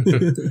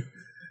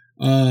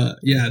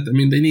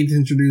 They need to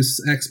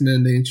introduce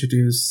X-Men. They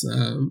introduce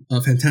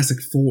a Fantastic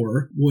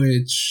Four,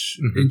 which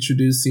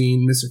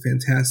introducing Mr.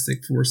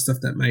 Fantastic for stuff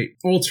that might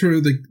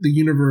alter the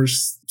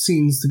universe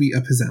seems to be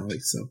up his alley.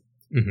 So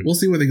we'll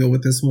see where they go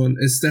with this one.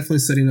 It's definitely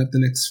setting up the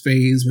next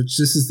phase, which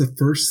this is the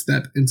first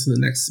step into the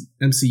next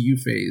MCU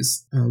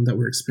phase that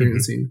we're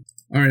experiencing.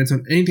 All right,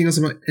 Anton, anything else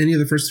about any of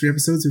the first 3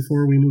 episodes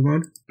before we move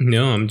on?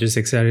 No, I'm just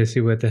excited to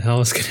see what the hell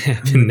is going to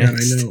happen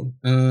next. I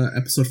know.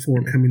 Episode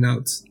 4 coming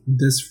out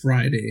this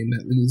Friday, and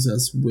that leaves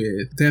us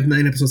with... They have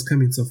 9 episodes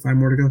coming, so 5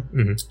 more to go.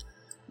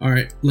 All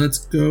right, let's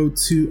go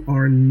to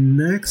our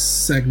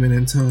next segment,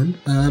 Anton.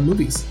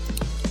 Movies.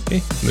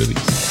 Okay, movies.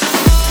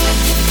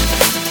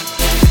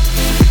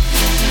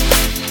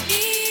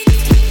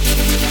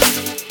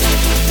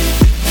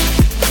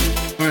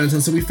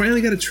 So we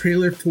finally got a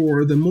trailer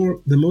for the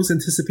most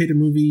anticipated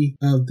movie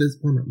of this.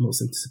 Well, not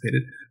most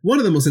anticipated. One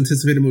of the most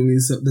anticipated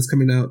movies that's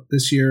coming out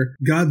this year,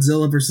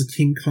 Godzilla vs.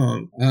 King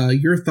Kong.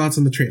 Your thoughts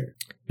on the trailer?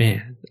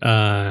 Man,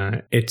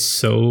 it's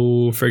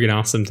so friggin'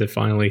 awesome to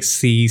finally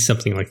see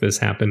something like this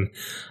happen.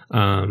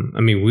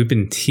 We've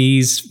been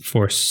teased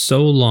for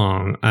so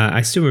long.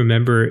 I still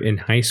remember in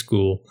high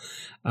school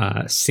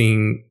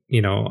seeing,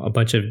 a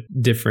bunch of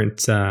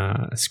different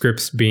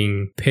scripts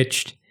being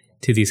pitched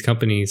to these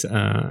companies,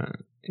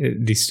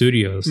 these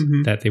studios,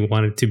 that they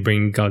wanted to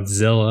bring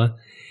Godzilla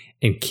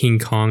and King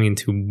Kong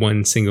into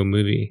one single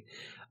movie.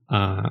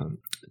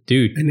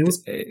 Dude, and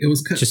it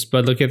was just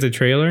but look at the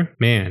trailer,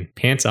 man,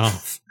 pants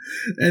off.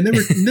 And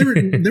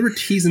they were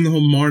teasing the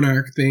whole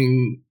Monarch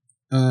thing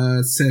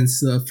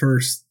since the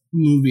first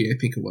movie, I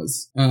think it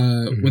was.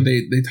 When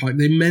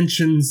they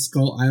mentioned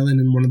Skull Island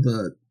in one of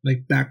the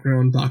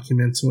background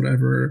documents or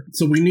whatever.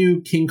 So we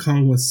knew King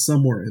Kong was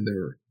somewhere in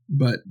there,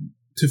 but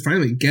to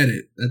finally get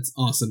it, that's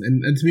awesome.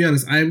 And to be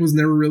honest, I was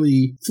never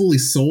really fully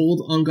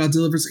sold on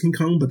Godzilla vs. King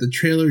Kong, but the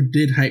trailer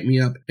did hype me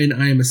up. And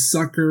I am a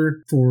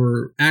sucker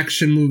for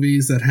action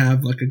movies that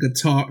have like a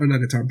guitar, or not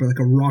guitar, but like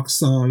a rock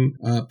song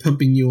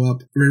pumping you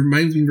up. It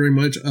reminds me very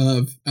much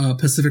of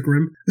Pacific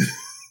Rim.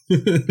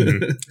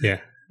 Yeah.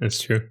 That's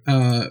true.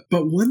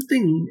 But one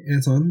thing,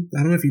 Anton,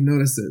 I don't know if you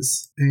noticed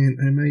this, and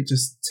I might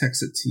just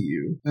text it to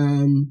you.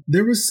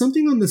 There was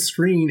something on the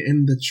screen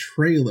in the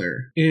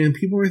trailer, and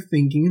people were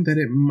thinking that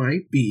it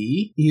might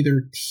be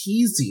either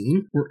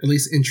teasing or at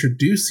least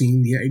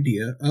introducing the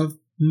idea of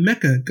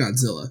Mecha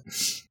Godzilla.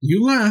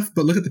 You laugh,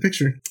 but look at the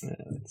picture.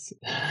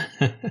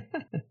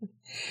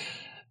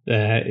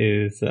 That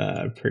is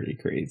pretty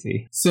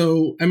crazy.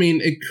 So, I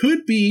mean, it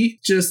could be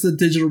just a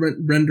digital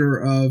render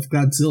of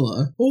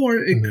Godzilla, or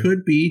it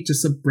could be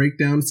just a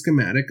breakdown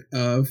schematic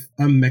of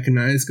a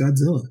mechanized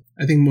Godzilla.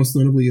 I think most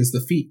notably is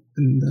the feet,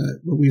 and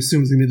what we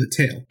assume is going to be the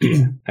tail.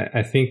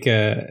 I think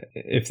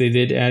if they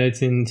did add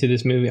it into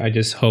this movie, I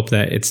just hope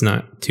that it's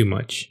not too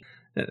much.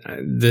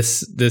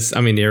 This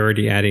I mean, they're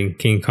already adding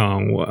King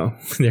Kong. Well,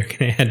 they're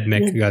going to add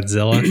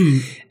Mechagodzilla.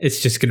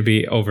 It's just going to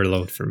be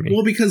overload for me.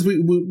 Well, because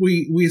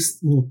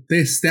they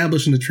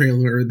established in the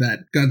trailer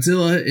that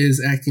Godzilla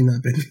is acting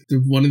up, and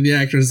one of the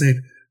actors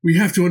said, "We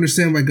have to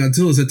understand why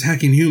Godzilla is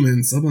attacking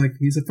humans." I'm like,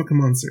 he's a fucking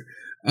monster.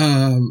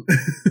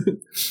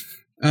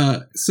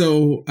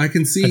 So I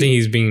can see. I think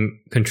he's being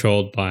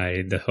controlled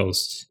by the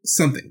host.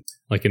 Something.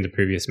 Like in the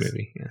previous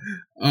movie, yeah.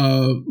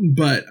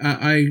 But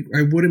I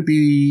wouldn't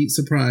be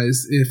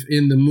surprised if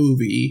in the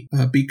movie,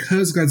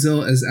 because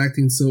Godzilla is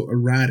acting so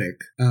erratic,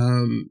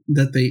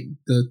 that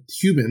the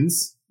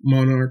humans,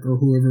 Monarch or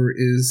whoever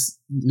is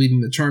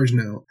leading the charge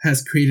now,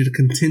 has created a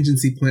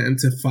contingency plan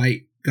to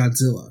fight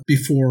Godzilla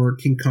before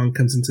King Kong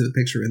comes into the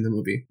picture in the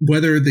movie.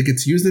 Whether that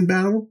gets used in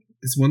battle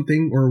is one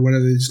thing, or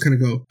whether they just kind of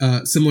go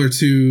similar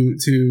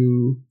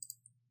to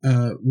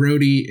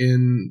Rhodey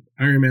in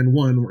Iron Man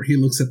 1, where he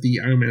looks at the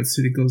Iron Man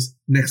suit and goes,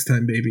 "Next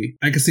time, baby."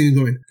 I can see him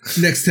going,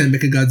 "Next time,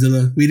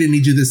 Mechagodzilla. We didn't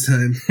need you this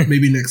time.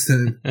 Maybe next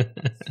time."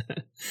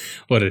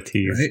 What a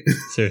tease. Right?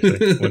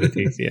 Seriously, what a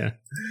tease, yeah.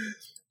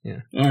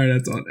 All right,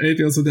 that's on.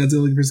 Anything else with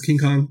Godzilla vs. King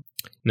Kong?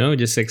 No,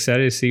 just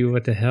excited to see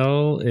what the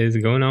hell is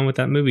going on with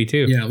that movie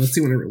too. Yeah, let's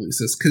see when it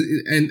releases.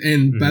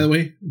 By the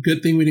way,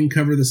 good thing we didn't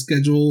cover the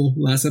schedule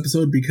last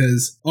episode,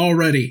 because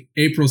already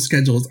April's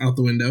schedule is out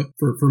the window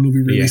for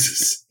movie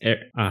releases. Yeah.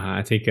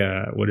 I think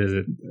what is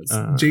it?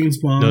 James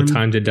Bond. No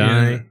Time to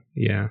Die.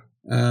 Yeah.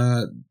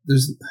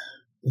 There's,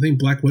 I think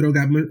Black Widow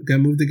got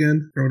moved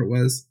again. I forgot what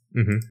it was.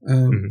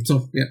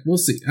 So yeah, we'll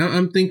see.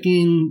 I'm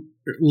thinking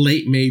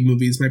late May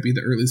movies might be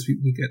the earliest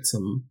we get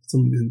some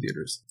movies in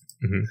theaters.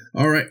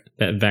 All right.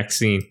 That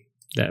vaccine.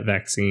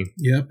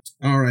 Yep.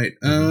 All right.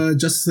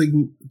 Justice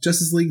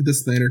League, the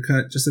Snyder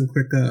Cut. Just a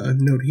quick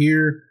note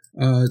here.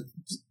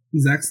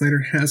 Zack Snyder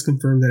has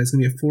confirmed that it's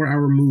going to be a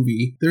 4-hour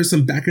movie. There's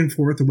some back and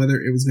forth of whether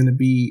it was going to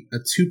be a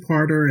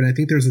 2-parter, and I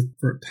think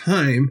for a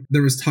time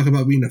there was talk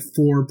about being a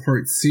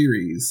 4-part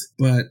series.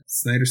 But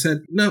Snyder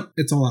said, no,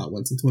 it's all out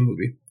once. It's one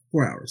movie.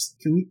 4 hours.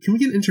 Can we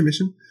get an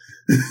intermission?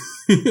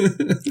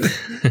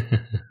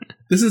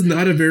 This is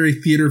not a very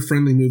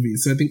theater-friendly movie,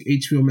 so I think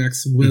HBO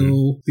Max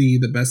will be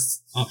the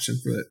best option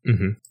for it.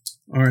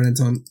 All right,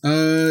 Anton.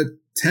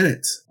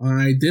 Tenet.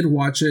 I did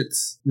watch it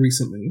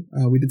recently.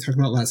 We did talk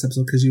about it last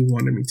episode because you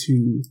wanted me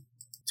to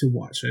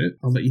watch it.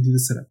 I'll let you do the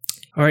setup.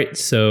 All right,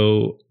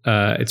 so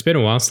it's been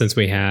a while since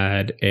we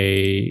had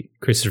a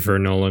Christopher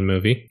Nolan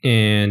movie,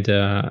 and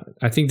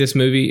I think this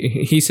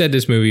movie, he said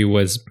this movie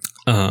was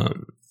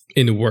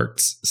in the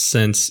works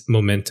since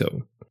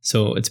Memento.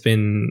 So it's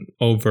been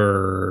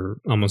over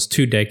almost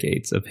 2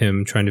 decades of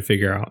him trying to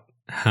figure out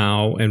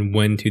how and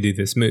when to do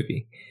this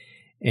movie.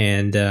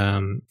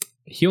 And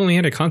he only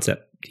had a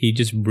concept. He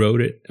just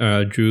wrote it,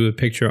 drew a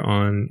picture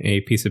on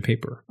a piece of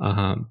paper.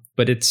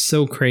 But it's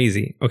so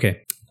crazy. Okay.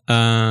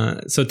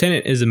 So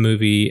Tenet is a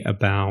movie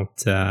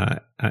about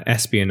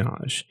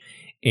espionage.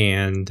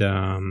 And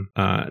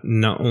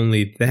not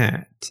only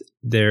that,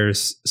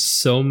 there's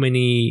so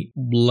many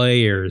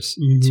layers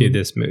to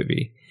this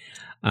movie.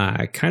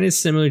 Kind of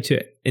similar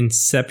to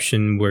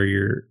Inception, where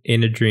you're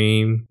in a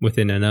dream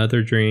within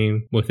another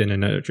dream within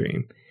another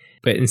dream.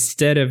 But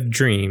instead of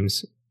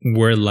dreams,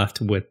 we're left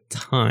with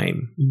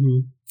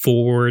time,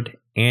 forward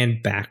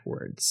and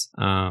backwards.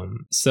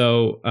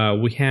 So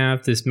we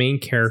have this main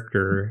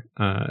character,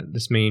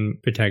 this main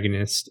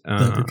protagonist.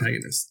 The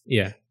protagonist.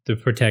 Yeah, the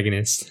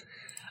protagonist.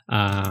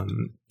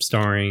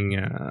 Starring,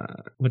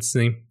 what's his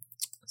name?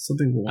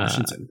 Something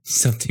Washington.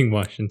 Something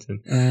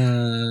Washington.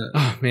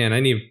 Oh man, I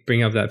need to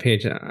bring up that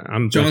page.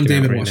 I'm John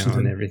David right Washington now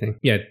and everything.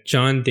 Yeah,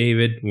 John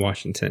David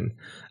Washington.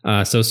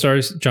 So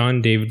stars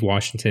John David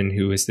Washington,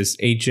 who is this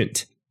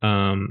agent,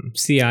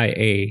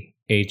 CIA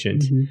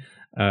agent,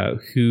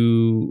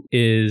 who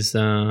is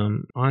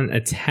on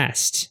a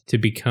test to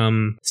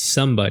become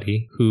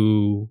somebody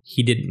who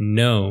he didn't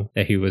know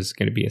that he was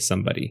going to be a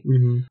somebody.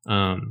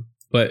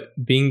 But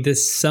being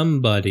this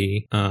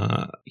somebody,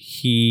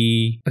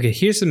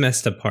 here's the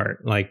messed up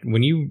part. Like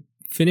when you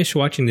finish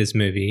watching this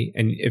movie,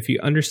 and if you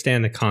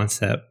understand the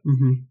concept,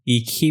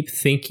 you keep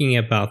thinking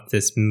about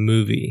this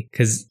movie,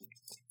 because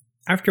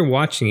after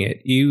watching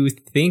it, you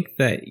think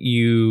that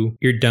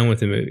you're done with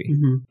the movie,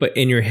 but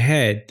in your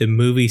head, the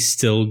movie's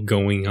still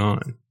going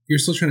on. you're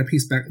still trying to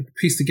piece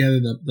together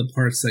the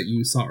parts that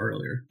you saw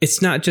earlier.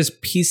 It's not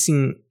just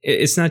piecing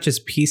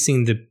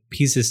the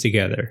pieces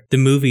together. The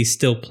movie's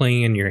still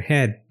playing in your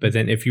head, but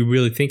then if you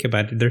really think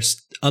about it,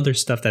 there's other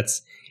stuff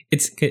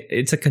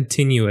it's a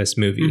continuous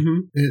movie.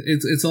 Mm-hmm.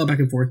 It's all back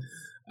and forth.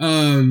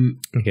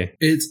 Okay.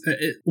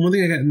 One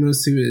thing I got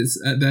noticed too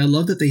is that I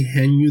love that they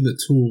hand you the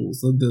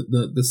tools,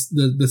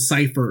 the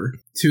cipher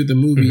to the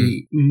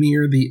movie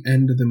near the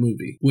end of the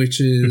movie, which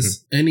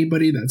is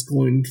anybody that's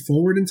going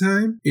forward in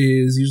time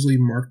is usually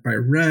marked by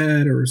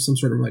red or some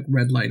sort of like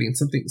red lighting,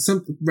 some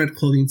red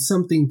clothing,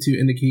 something to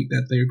indicate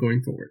that they're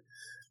going forward.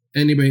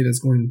 Anybody that's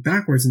going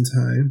backwards in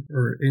time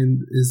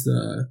is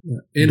the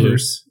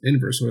inverse,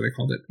 what they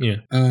called it. Yeah.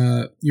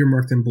 You're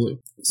marked in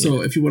blue.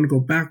 So if you want to go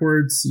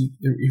backwards,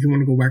 if you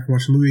want to go back and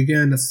watch the movie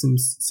again, that's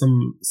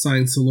some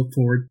signs to look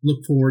forward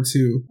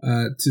to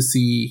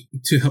see,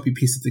 to help you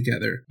piece it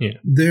together. Yeah.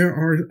 There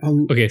are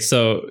okay.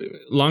 So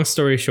long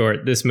story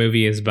short, this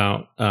movie is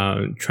about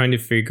trying to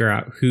figure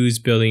out who's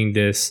building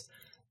this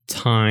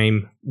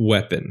time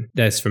weapon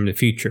that's from the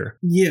future.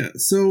 Yeah,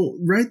 so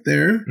right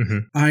there,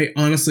 I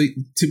honestly,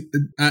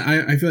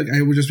 I feel like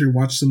I would just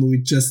rewatch the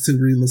movie just to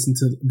re-listen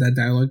to that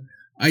dialogue.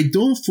 I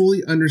don't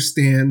fully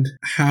understand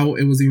how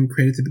it was even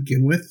created to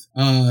begin with.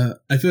 I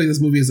feel like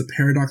this movie is a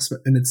paradox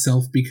in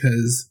itself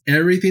because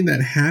everything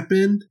that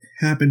happened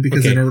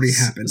because it already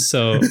happened.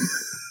 So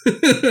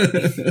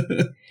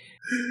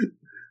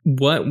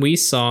what we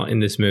saw in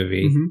this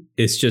movie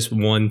is just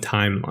one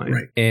timeline.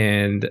 Right.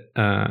 And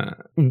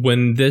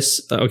when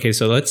this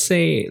so let's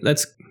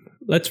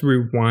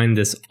rewind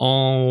this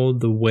all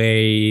the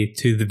way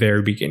to the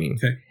very beginning.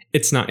 Okay.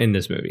 It's not in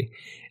this movie.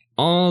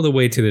 All the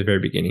way to the very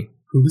beginning.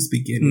 Who's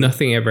beginning?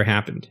 Nothing ever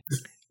happened.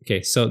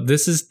 Okay, so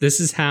this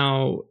is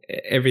how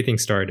everything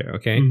started,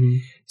 okay?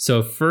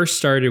 So first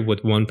started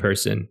with one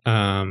person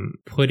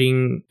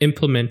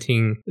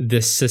implementing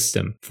this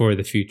system for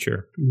the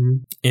future.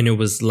 And it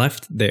was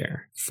left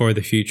there for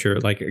the future,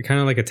 like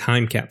kind of like a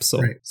time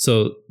capsule. Right.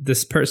 So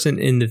this person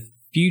in the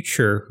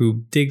future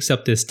who digs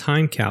up this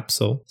time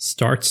capsule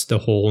starts the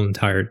whole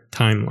entire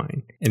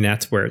timeline. And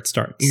that's where it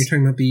starts. You're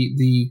talking about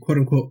the quote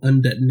unquote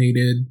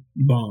undetonated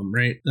bomb,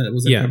 right? That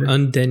was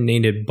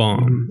undetonated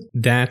bomb.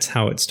 That's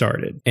how it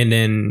started. And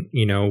then,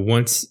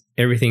 once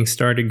everything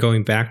started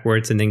going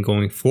backwards and then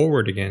going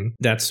forward again,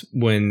 that's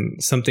when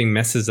something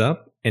messes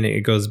up and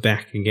it goes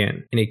back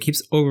again. And it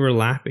keeps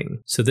overlapping.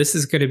 So this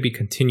is going to be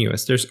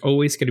continuous. There's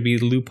always going to be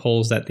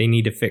loopholes that they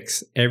need to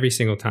fix every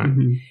single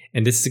time.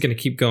 And this is going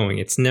to keep going.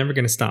 It's never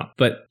going to stop.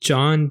 But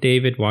John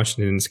David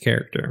Washington's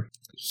character,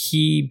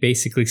 he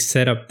basically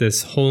set up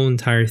this whole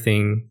entire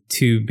thing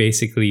to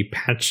basically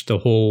patch the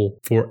hole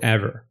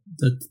forever.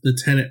 The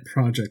Tenet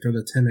project or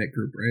the Tenet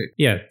group, right?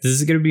 Yeah, this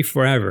is going to be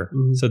forever.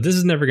 So this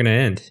is never going to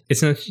end.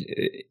 It's not.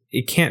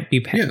 It can't be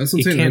patched. Yeah, that's what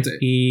I'm saying. It can't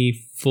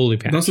be fully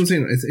patched. That's what I'm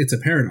saying. It's a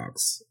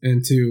paradox,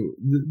 and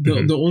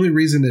the only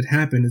reason it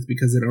happened is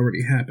because it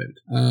already happened.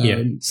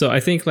 So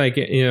I think what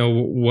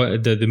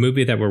the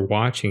movie that we're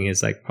watching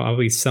is like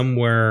probably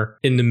somewhere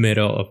in the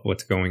middle of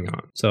what's going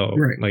on. So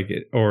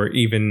or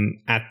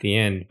even at the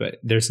end, but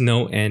there's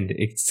no end.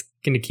 It's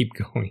going to keep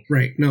going.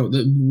 Right. No.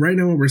 Right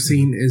now what we're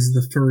seeing is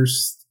the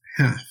first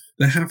half.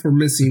 The half we're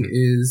missing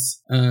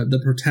is the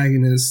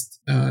protagonist.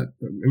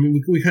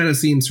 We kind of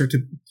see him start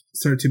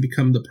to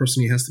become the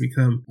person he has to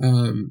become.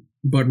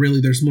 But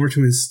really, there's more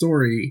to his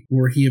story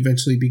where he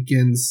eventually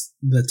begins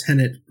the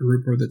Tenet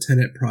group or the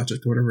Tenet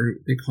project, whatever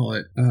they call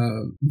it,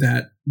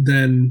 that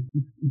then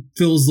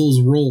fills those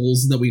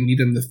roles that we need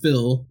him to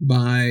fill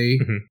by,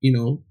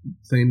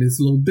 playing these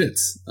little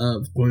bits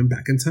of going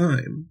back in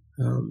time.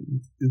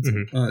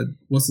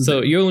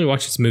 You only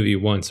watched this movie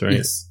once, right?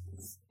 Yes.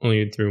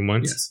 Only through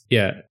once?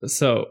 Yes. Yeah.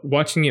 So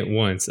watching it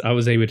once, I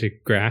was able to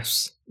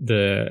grasp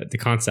the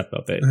concept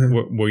of it.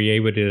 Were you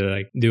able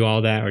to do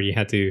all that, or you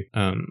had to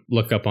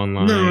look up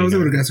online? No, I was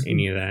able to grasp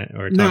any of that,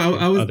 or talk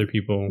to other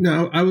people.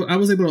 No, I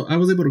was able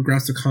to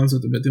grasp the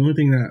concept of it. The only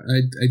thing that I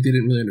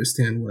didn't really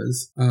understand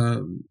was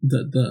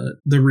the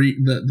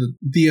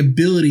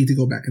ability to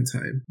go back in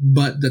time,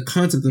 but the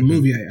concept of the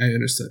movie I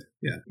understood.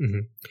 Yeah.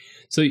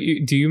 So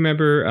do you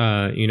remember,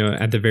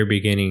 at the very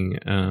beginning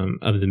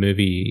of the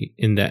movie,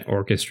 in that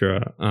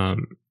orchestra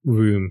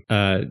room,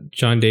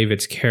 John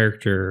David's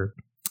character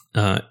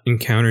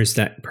encounters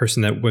that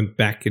person that went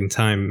back in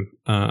time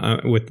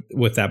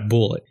with that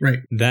bullet. Right.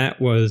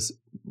 That was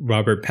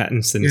Robert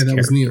Pattinson's character. Yeah, that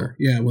was Neil.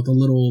 Yeah, with a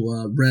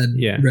little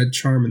red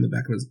charm in the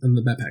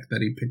backpack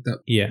that he picked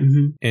up. Yeah.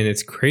 And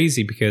it's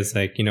crazy because,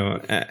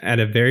 at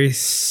a very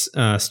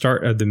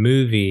start of the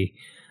movie,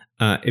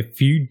 if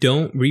you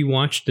don't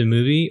rewatch the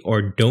movie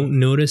or don't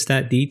notice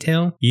that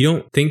detail, you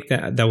don't think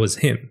that was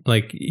him.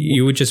 Like,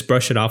 you would just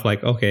brush it off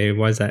like, okay,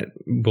 why is that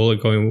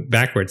bullet going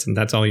backwards? And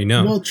that's all you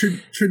know. Well,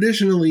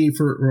 traditionally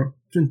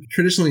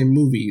in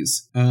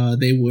movies,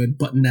 they would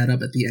button that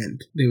up at the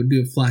end. They would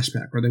do a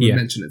flashback or they would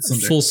mention it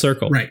somewhere. Full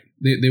circle. Right.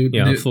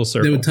 full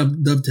circle. They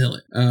would dovetail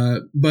it.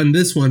 But in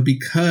this one,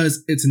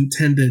 because it's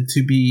intended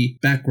to be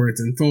backwards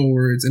and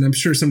forwards, and I'm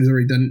sure somebody's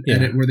already done an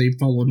edit where they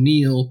follow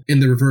Neil in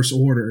the reverse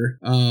order,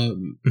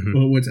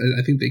 which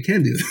I think they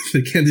can do.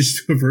 They can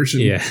just do a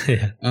version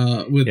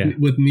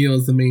with Neil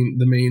as the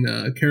main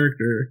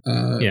character.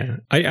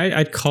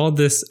 I'd call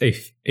this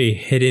a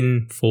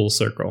hidden full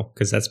circle,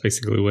 because that's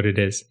basically what it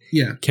is.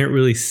 Yeah. Can't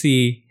really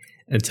see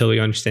until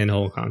you understand the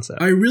whole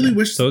concept. I really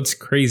wish... So it's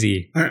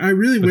crazy. I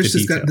really wish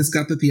this got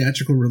the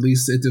theatrical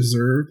release it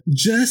deserved,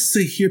 just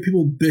to hear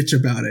people bitch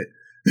about it.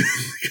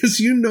 Because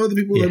the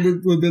people that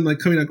have been like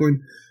coming out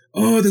going,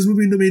 oh, this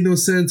movie made no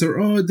sense, or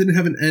oh, it didn't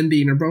have an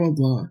ending, or blah,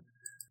 blah,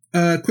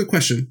 blah. Quick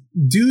question.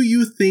 Do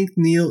you think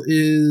Neil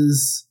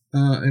is...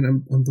 and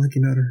I'm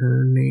blanking out of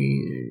her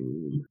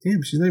name.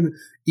 Damn, she's not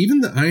even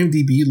the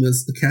IMDb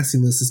list. The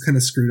casting list is kind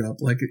of screwed up.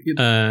 Like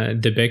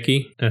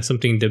Debicki,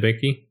 something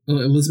Debicki.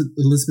 Elizabeth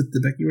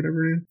Debicki,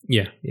 whatever her name.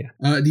 Yeah.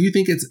 Do you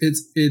think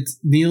it's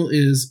Neil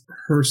is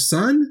her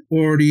son,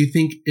 or do you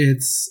think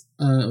it's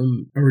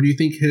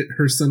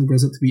her son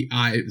grows up to be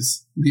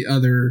Ives, the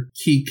other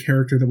key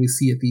character that we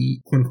see at the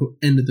quote unquote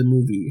end of the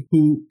movie,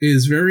 who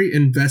is very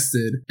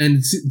invested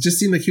and just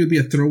seemed like he would be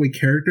a throwaway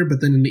character, but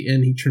then in the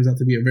end he turns out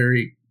to be a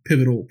very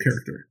pivotal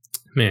character.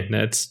 Man,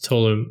 that's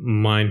total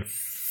mind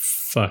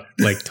fuck,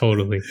 like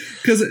totally.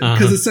 Because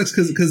it sucks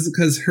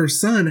because her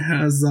son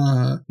has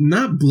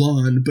not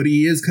blonde, but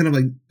he is kind of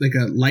like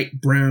a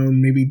light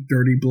brown, maybe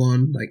dirty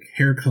blonde like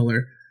hair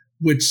color,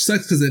 which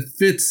sucks because it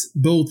fits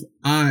both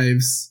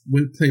Ives,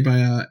 played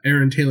by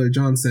Aaron Taylor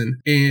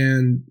Johnson,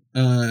 and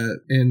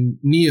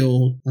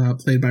Neil,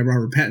 played by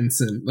Robert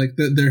Pattinson. Like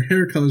their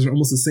hair colors are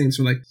almost the same,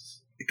 so like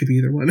it could be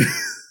either one.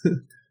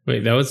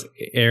 Wait, that was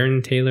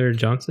Aaron Taylor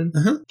Johnson?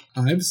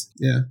 Ives,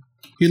 yeah.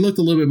 He looked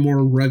a little bit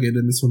more rugged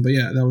in this one, but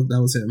yeah, that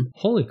was him.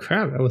 Holy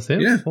crap, that was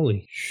him? Yeah.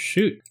 Holy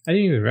shoot. I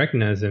didn't even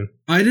recognize him.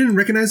 I didn't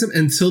recognize him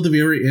until the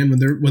very end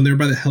when they're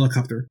by the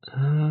helicopter.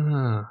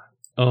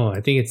 Oh, I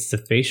think it's the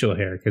facial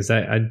hair, because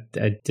I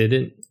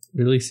didn't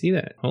really see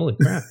that. Holy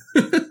crap.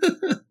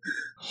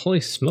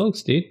 Holy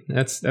smokes, dude.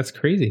 That's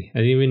crazy. I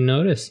didn't even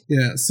notice.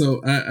 Yeah, so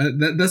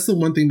that's the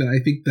one thing that I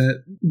think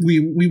that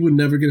we would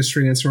never get a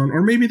straight answer on.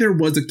 Or maybe there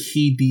was a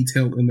key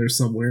detail in there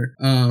somewhere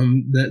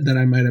that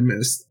I might have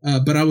missed.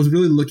 But I was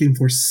really looking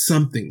for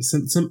something,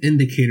 some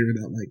indicator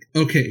that like,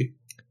 okay,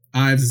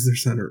 Ives is her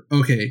son, or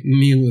okay,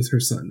 Neil is her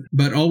son.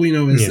 But all we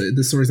know is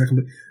the story's not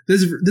complete.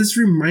 This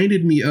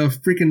reminded me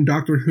of freaking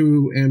Doctor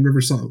Who and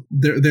River Song,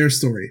 their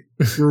story,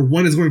 where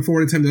one is going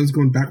forward in time, the other is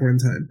going backward in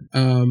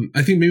time.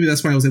 I think maybe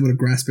that's why I was able to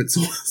grasp it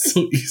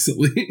so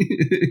easily,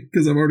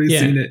 because I've already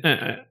seen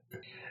it.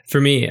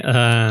 For me,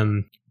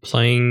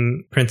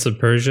 playing Prince of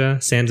Persia: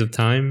 Sands of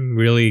Time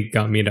really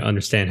got me to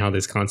understand how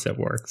this concept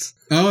works.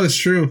 Oh, that's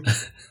true.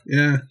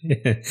 Yeah.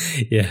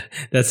 Yeah,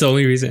 that's the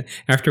only reason.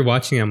 After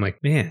watching it, I'm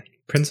like, man,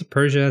 Prince of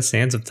Persia: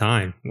 Sands of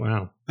Time.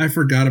 Wow. I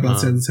forgot about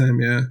Sands of Time,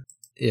 yeah.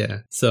 Yeah.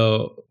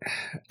 So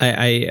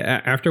I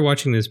after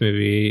watching this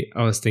movie,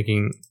 I was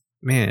thinking,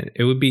 man,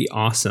 it would be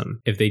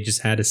awesome if they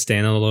just had a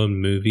standalone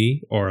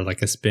movie or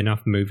like a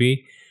spin-off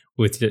movie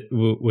with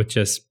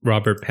just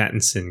Robert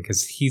Pattinson,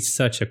 because he's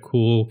such a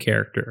cool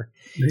character.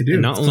 They do.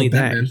 And not only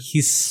that,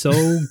 he's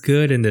so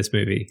good in this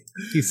movie.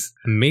 He's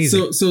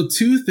amazing. So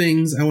two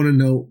things I want to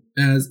note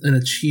as an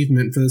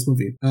achievement for this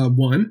movie.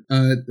 One,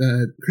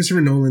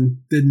 Christopher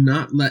Nolan did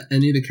not let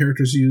any of the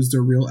characters use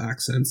their real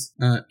accents.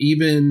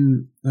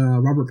 Even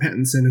Robert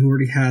Pattinson, who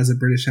already has a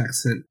British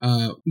accent,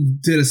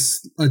 did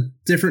a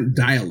different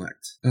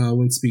dialect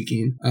when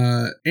speaking.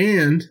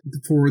 And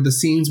for the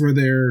scenes where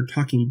they're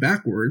talking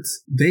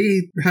backwards,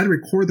 they had to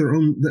record their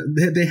own.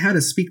 They had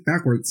to speak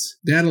backwards.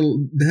 They had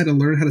to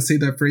learn how to say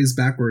that phrase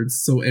backwards,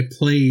 so it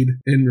played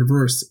in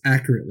reverse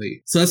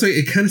accurately. So that's why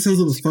it kind of sounds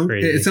a little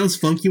funky. It sounds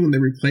funky when they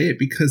replay it,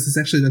 because it's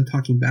actually them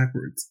talking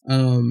backwards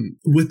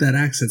with that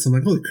accent. So I'm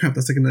like, holy crap,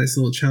 that's like a nice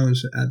little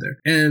challenge to add there.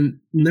 And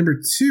number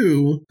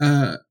two,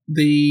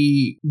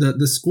 the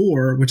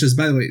score, which is,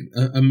 by the way,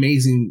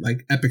 amazing,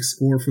 like epic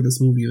score for this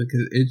movie. Like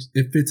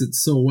it fits it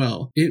so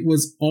well. It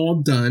was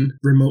all done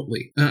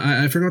remotely.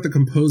 I forgot the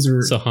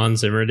composer. So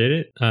Hans Zimmer did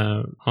it.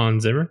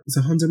 Hans Zimmer. Is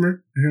it Hans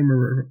Zimmer? I can't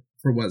remember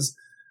if it was.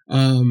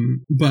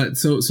 But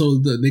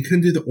they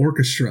couldn't do the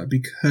orchestra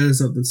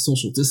because of the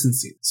social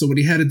distancing. So what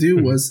he had to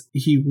do was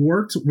he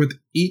worked with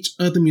each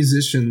of the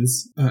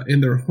musicians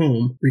in their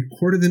home,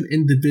 recorded them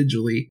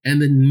individually,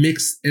 and then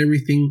mixed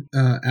everything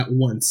at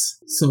once.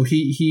 So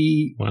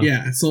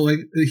so like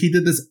he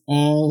did this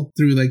all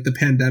through like the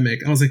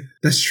pandemic. I was like,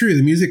 that's true.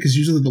 The music is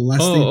usually the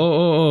last thing.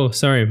 Oh,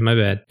 sorry, my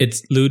bad.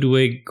 It's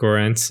Ludwig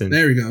Göransson.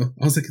 There we go.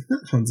 I was like, it's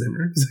not Hans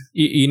Zimmer.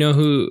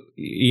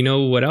 You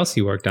know what else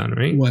he worked on,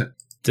 right? What?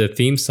 The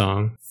theme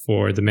song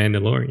for The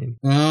Mandalorian.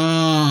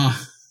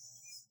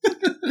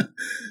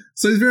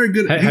 So he's very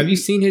good. Have you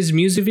seen his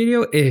music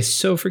video? It is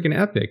so freaking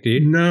epic,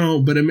 dude.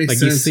 No, but it makes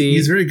sense.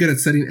 He's very good at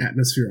setting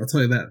atmosphere. I'll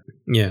tell you that.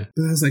 Yeah.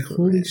 But I was like,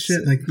 holy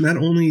shit! Like, not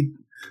only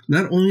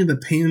not only the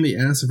pain in the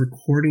ass of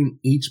recording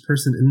each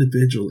person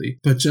individually,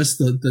 but just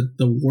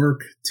the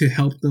work to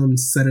help them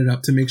set it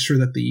up to make sure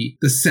that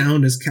the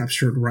sound is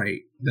captured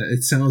right, that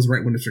it sounds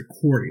right when it's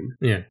recording.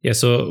 Yeah.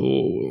 So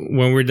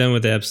when we're done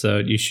with the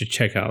episode, you should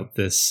check out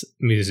this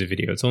music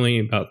video. It's only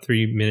about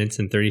 3 minutes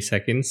and 30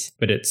 seconds,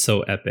 but it's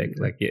so epic.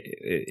 Like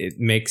it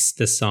makes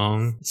the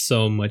song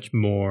so much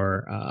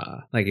more,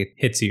 like it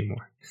hits you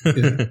more.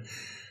 Yeah.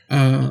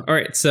 All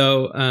right.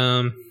 So,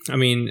 I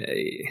mean,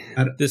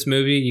 this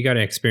movie, you got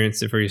to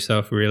experience it for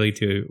yourself really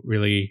to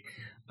really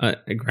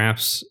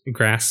grasp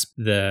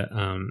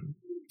the,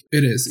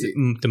 it is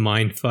the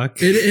mind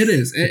fuck. It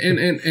is,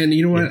 and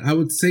you know what? I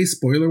would say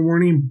spoiler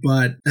warning,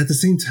 but at the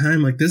same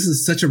time, like this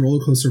is such a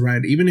roller coaster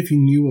ride. Even if you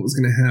knew what was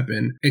going to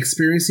happen,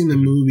 experiencing the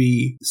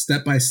movie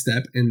step by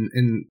step,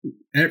 and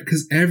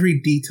because every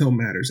detail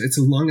matters. It's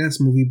a long ass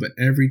movie, but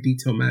every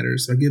detail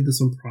matters. So I give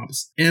this one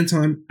props.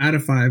 Anton, out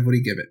of 5, what do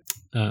you give it?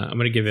 I'm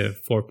going to give it a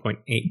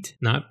 4.8.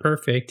 Not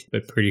perfect,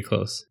 but pretty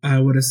close. I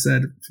would have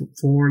said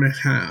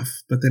 4.5,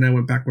 but then I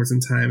went backwards in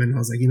time and I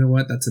was like, you know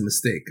what? That's a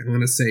mistake. I'm going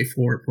to say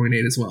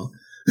 4.8 as well.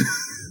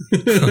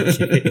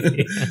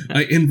 Okay.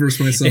 I inverse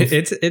myself.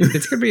 It's going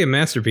to be a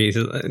masterpiece.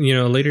 You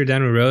know, later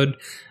down the road,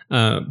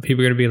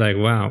 people are going to be like,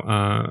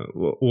 wow,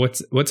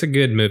 what's a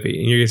good movie?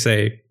 And you're going to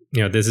say,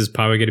 you know, this is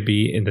probably going to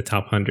be in the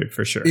top 100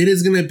 for sure. It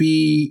is going to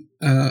be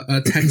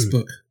a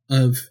textbook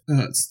of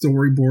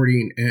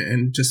storyboarding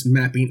and just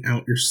mapping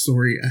out your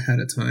story ahead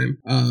of time.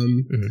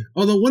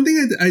 Although one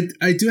thing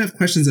I do have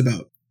questions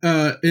about.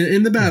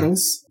 In the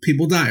battles,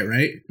 people die,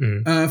 right?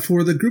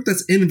 For the group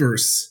that's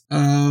inverse,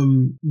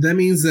 that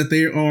means that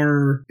they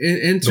are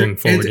going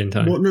forward in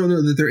time. Well, no,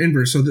 that they're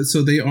inverse.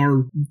 So they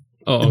are.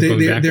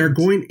 They're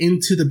going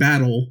into the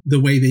battle the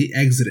way they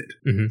exited.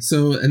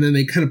 So, and then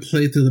they kind of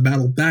play through the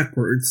battle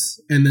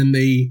backwards, and then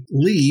they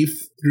leave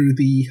through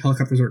the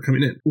helicopters that are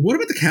coming in. What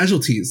about the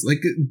casualties?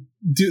 Like,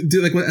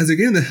 do like as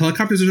again the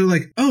helicopters are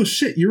like, oh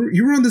shit,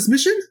 you were on this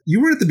mission?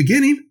 You were at the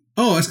beginning?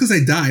 Oh, that's because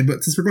I died,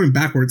 but since we're going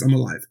backwards, I'm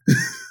alive.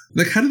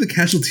 Like, how do the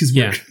casualties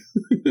work?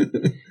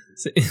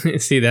 Yeah.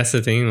 See, that's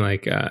the thing.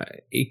 Like,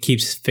 it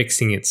keeps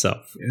fixing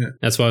itself. Yeah.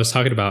 That's what I was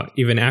talking about.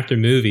 Even after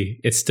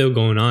movie, it's still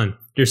going on.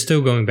 They're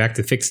still going back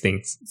to fix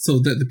things. So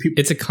that the people,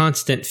 it's a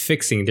constant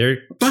fixing.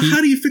 But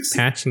how do you fix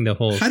patching the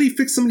holes? How do you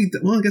fix somebody?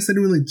 Well, I guess I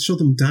didn't really show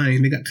them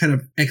dying. They got kind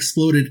of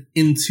exploded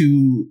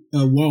into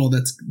a wall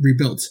that's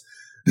rebuilt.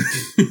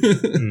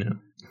 No.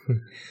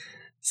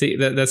 See,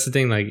 that's the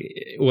thing. Like,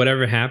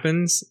 whatever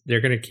happens,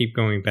 they're going to keep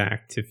going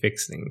back to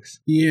fix things.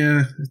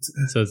 Yeah.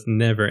 So it's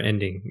never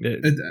ending.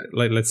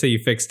 Like, let's say you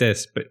fix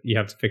this, but you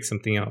have to fix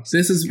something else.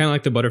 This is kind of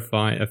like the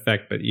butterfly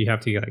effect, but you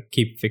have to like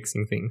keep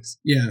fixing things.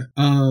 Yeah.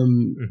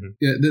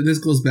 Yeah. This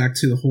goes back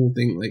to the whole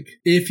thing. Like,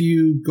 if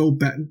you go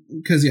back,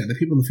 because the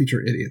people in the future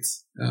are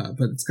idiots.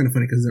 But it's kind of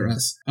funny because they're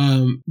us.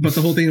 But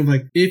the whole thing of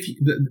like,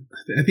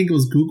 I think it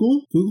was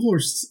Google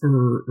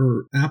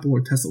or Apple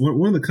or Tesla,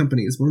 one of the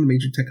companies, one of the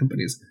major tech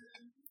companies.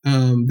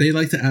 They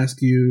like to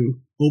ask you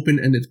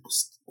open-ended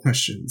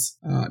questions.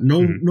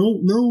 No, I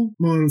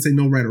don't say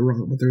no right or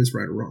wrong, but there is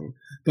right or wrong.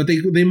 But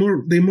they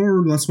more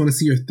or less want to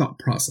see your thought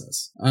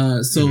process.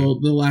 So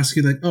they'll ask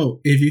you like, oh,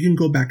 if you can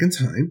go back in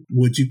time,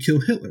 would you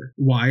kill Hitler?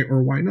 Why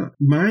or why not?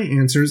 My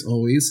answer is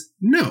always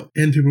no.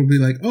 And people will be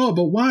like, oh,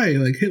 but why?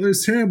 Like,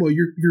 Hitler's terrible.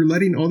 You're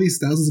letting all these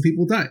thousands of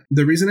people die.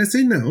 The reason I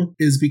say no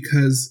is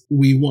because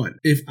we won.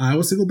 If I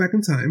was to go back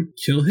in time,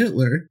 kill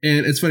Hitler,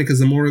 and it's funny because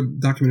the more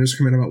documentaries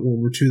come out about World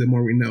War II, the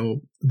more we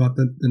know about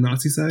the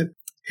Nazi side.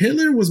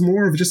 Hitler was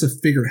more of just a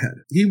figurehead.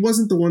 He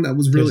wasn't the one that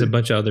was really... There's a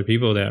bunch of other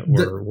people that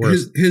were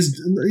worse.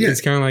 It's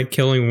kind of like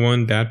killing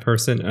one bad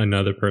person,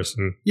 another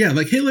person. Yeah,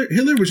 like Hitler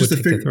was just a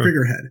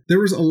figurehead. There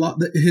was a lot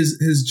that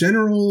his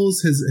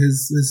generals,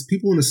 his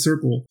people in a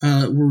circle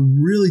were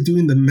really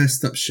doing the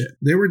messed up shit.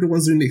 They were the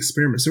ones doing the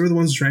experiments. They were the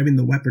ones driving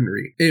the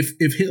weaponry. If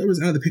Hitler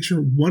was out of the picture,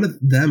 one of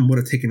them would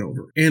have taken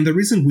over. And the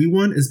reason we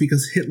won is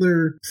because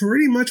Hitler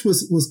pretty much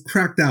was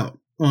cracked out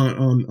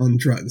on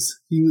drugs.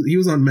 He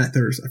was on meth,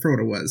 or I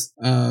forgot what it was.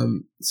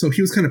 So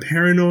he was kind of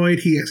paranoid.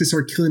 He actually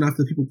started killing off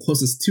the people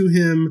closest to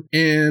him,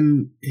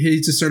 and he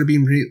just started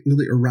being really,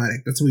 really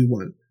erratic. That's what we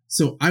won.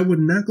 So I would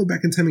not go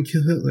back in time and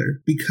kill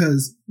Hitler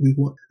because we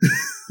won.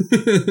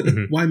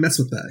 Why mess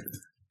with that?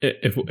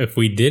 If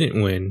we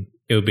didn't win,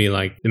 it would be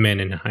like the Man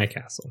in the High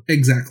Castle.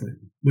 Exactly.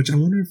 Which I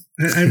wonder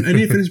if I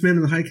need to finish Man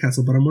in the High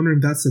Castle, but I'm wondering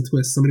if that's the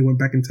twist. Somebody went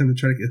back in time to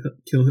try to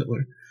kill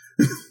Hitler.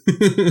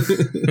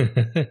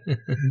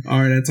 All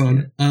right, that's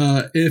on.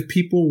 If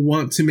people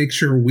want to make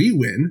sure we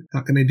win,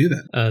 how can they do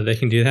that? They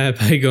can do that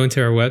by going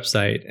to our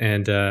website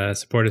and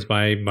support us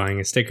by buying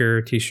a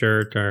sticker,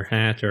 t-shirt, or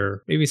hat,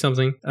 or maybe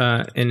something.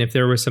 And if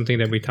there was something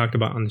that we talked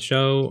about on the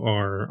show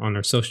or on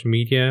our social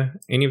media,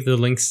 any of the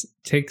links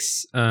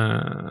takes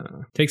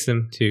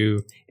them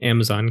to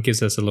Amazon,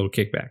 gives us a little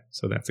kickback.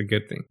 So that's a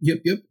good thing.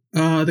 Yep.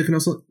 They can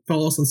also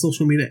follow us on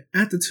social media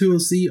at the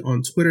 2OC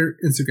on Twitter,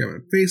 Instagram,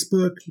 and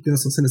Facebook. You can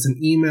also send us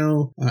an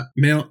email,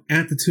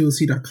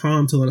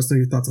 mail@the2oc.com to let us know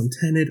your thoughts on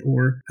Tenet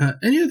or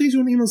any other things you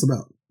want to email us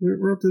about.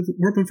 we're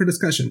open for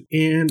discussion.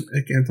 And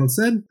like Anton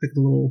said, like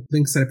the little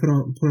links that I put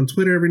on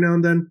Twitter every now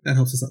and then, that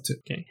helps us out too.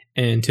 Okay.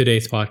 And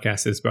today's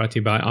podcast is brought to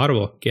you by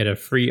Audible. Get a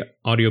free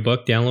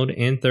audiobook download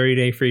and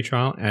 30-day free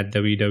trial at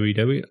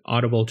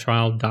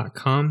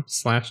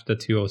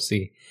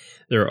www.audibletrial.com/the2OC.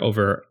 There are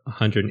over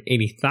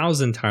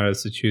 180,000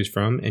 titles to choose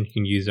from, and you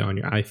can use it on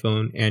your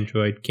iPhone,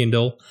 Android,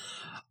 Kindle,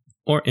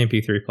 or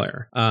MP3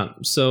 player.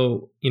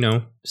 So,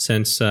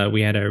 since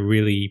we had a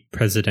really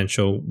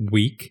presidential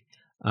week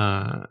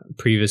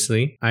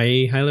previously,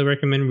 I highly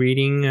recommend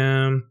reading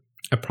A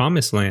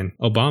Promised Land,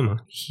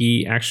 Obama.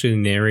 He actually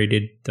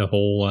narrated the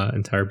whole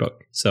entire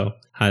book. So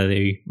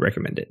highly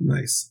recommend it.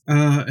 Nice.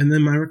 And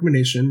then my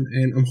recommendation,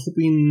 and I'm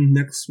hoping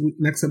next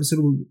episode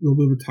we'll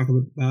be able to talk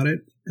about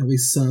it, at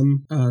least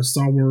some,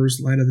 Star Wars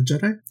Light of the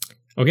Jedi.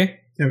 Okay.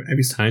 Have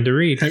you, time to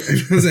read.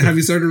 Have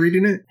you started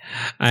reading it?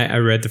 I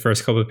read the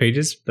first couple of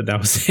pages, but that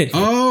was it.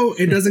 Oh,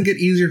 it doesn't get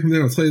easier from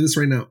there. I'll tell you this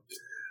right now.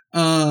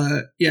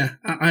 Yeah,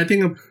 I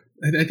think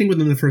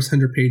within the first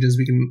 100 pages,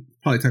 we can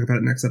probably talk about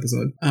it next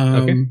episode.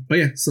 Okay. But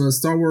yeah, so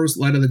Star Wars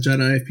Light of the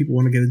Jedi, if people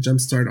want to get a jump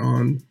start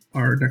on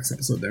our next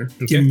episode there.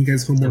 Okay. Giving you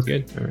guys homework.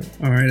 Sounds good.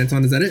 All right,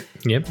 Anton, is that it?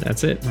 Yep,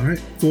 that's it. All right.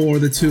 For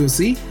the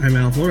 2OC, I'm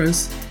Al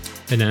Flores.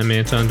 And I'm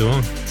Anton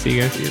Duong. See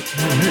you guys.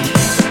 All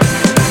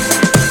right.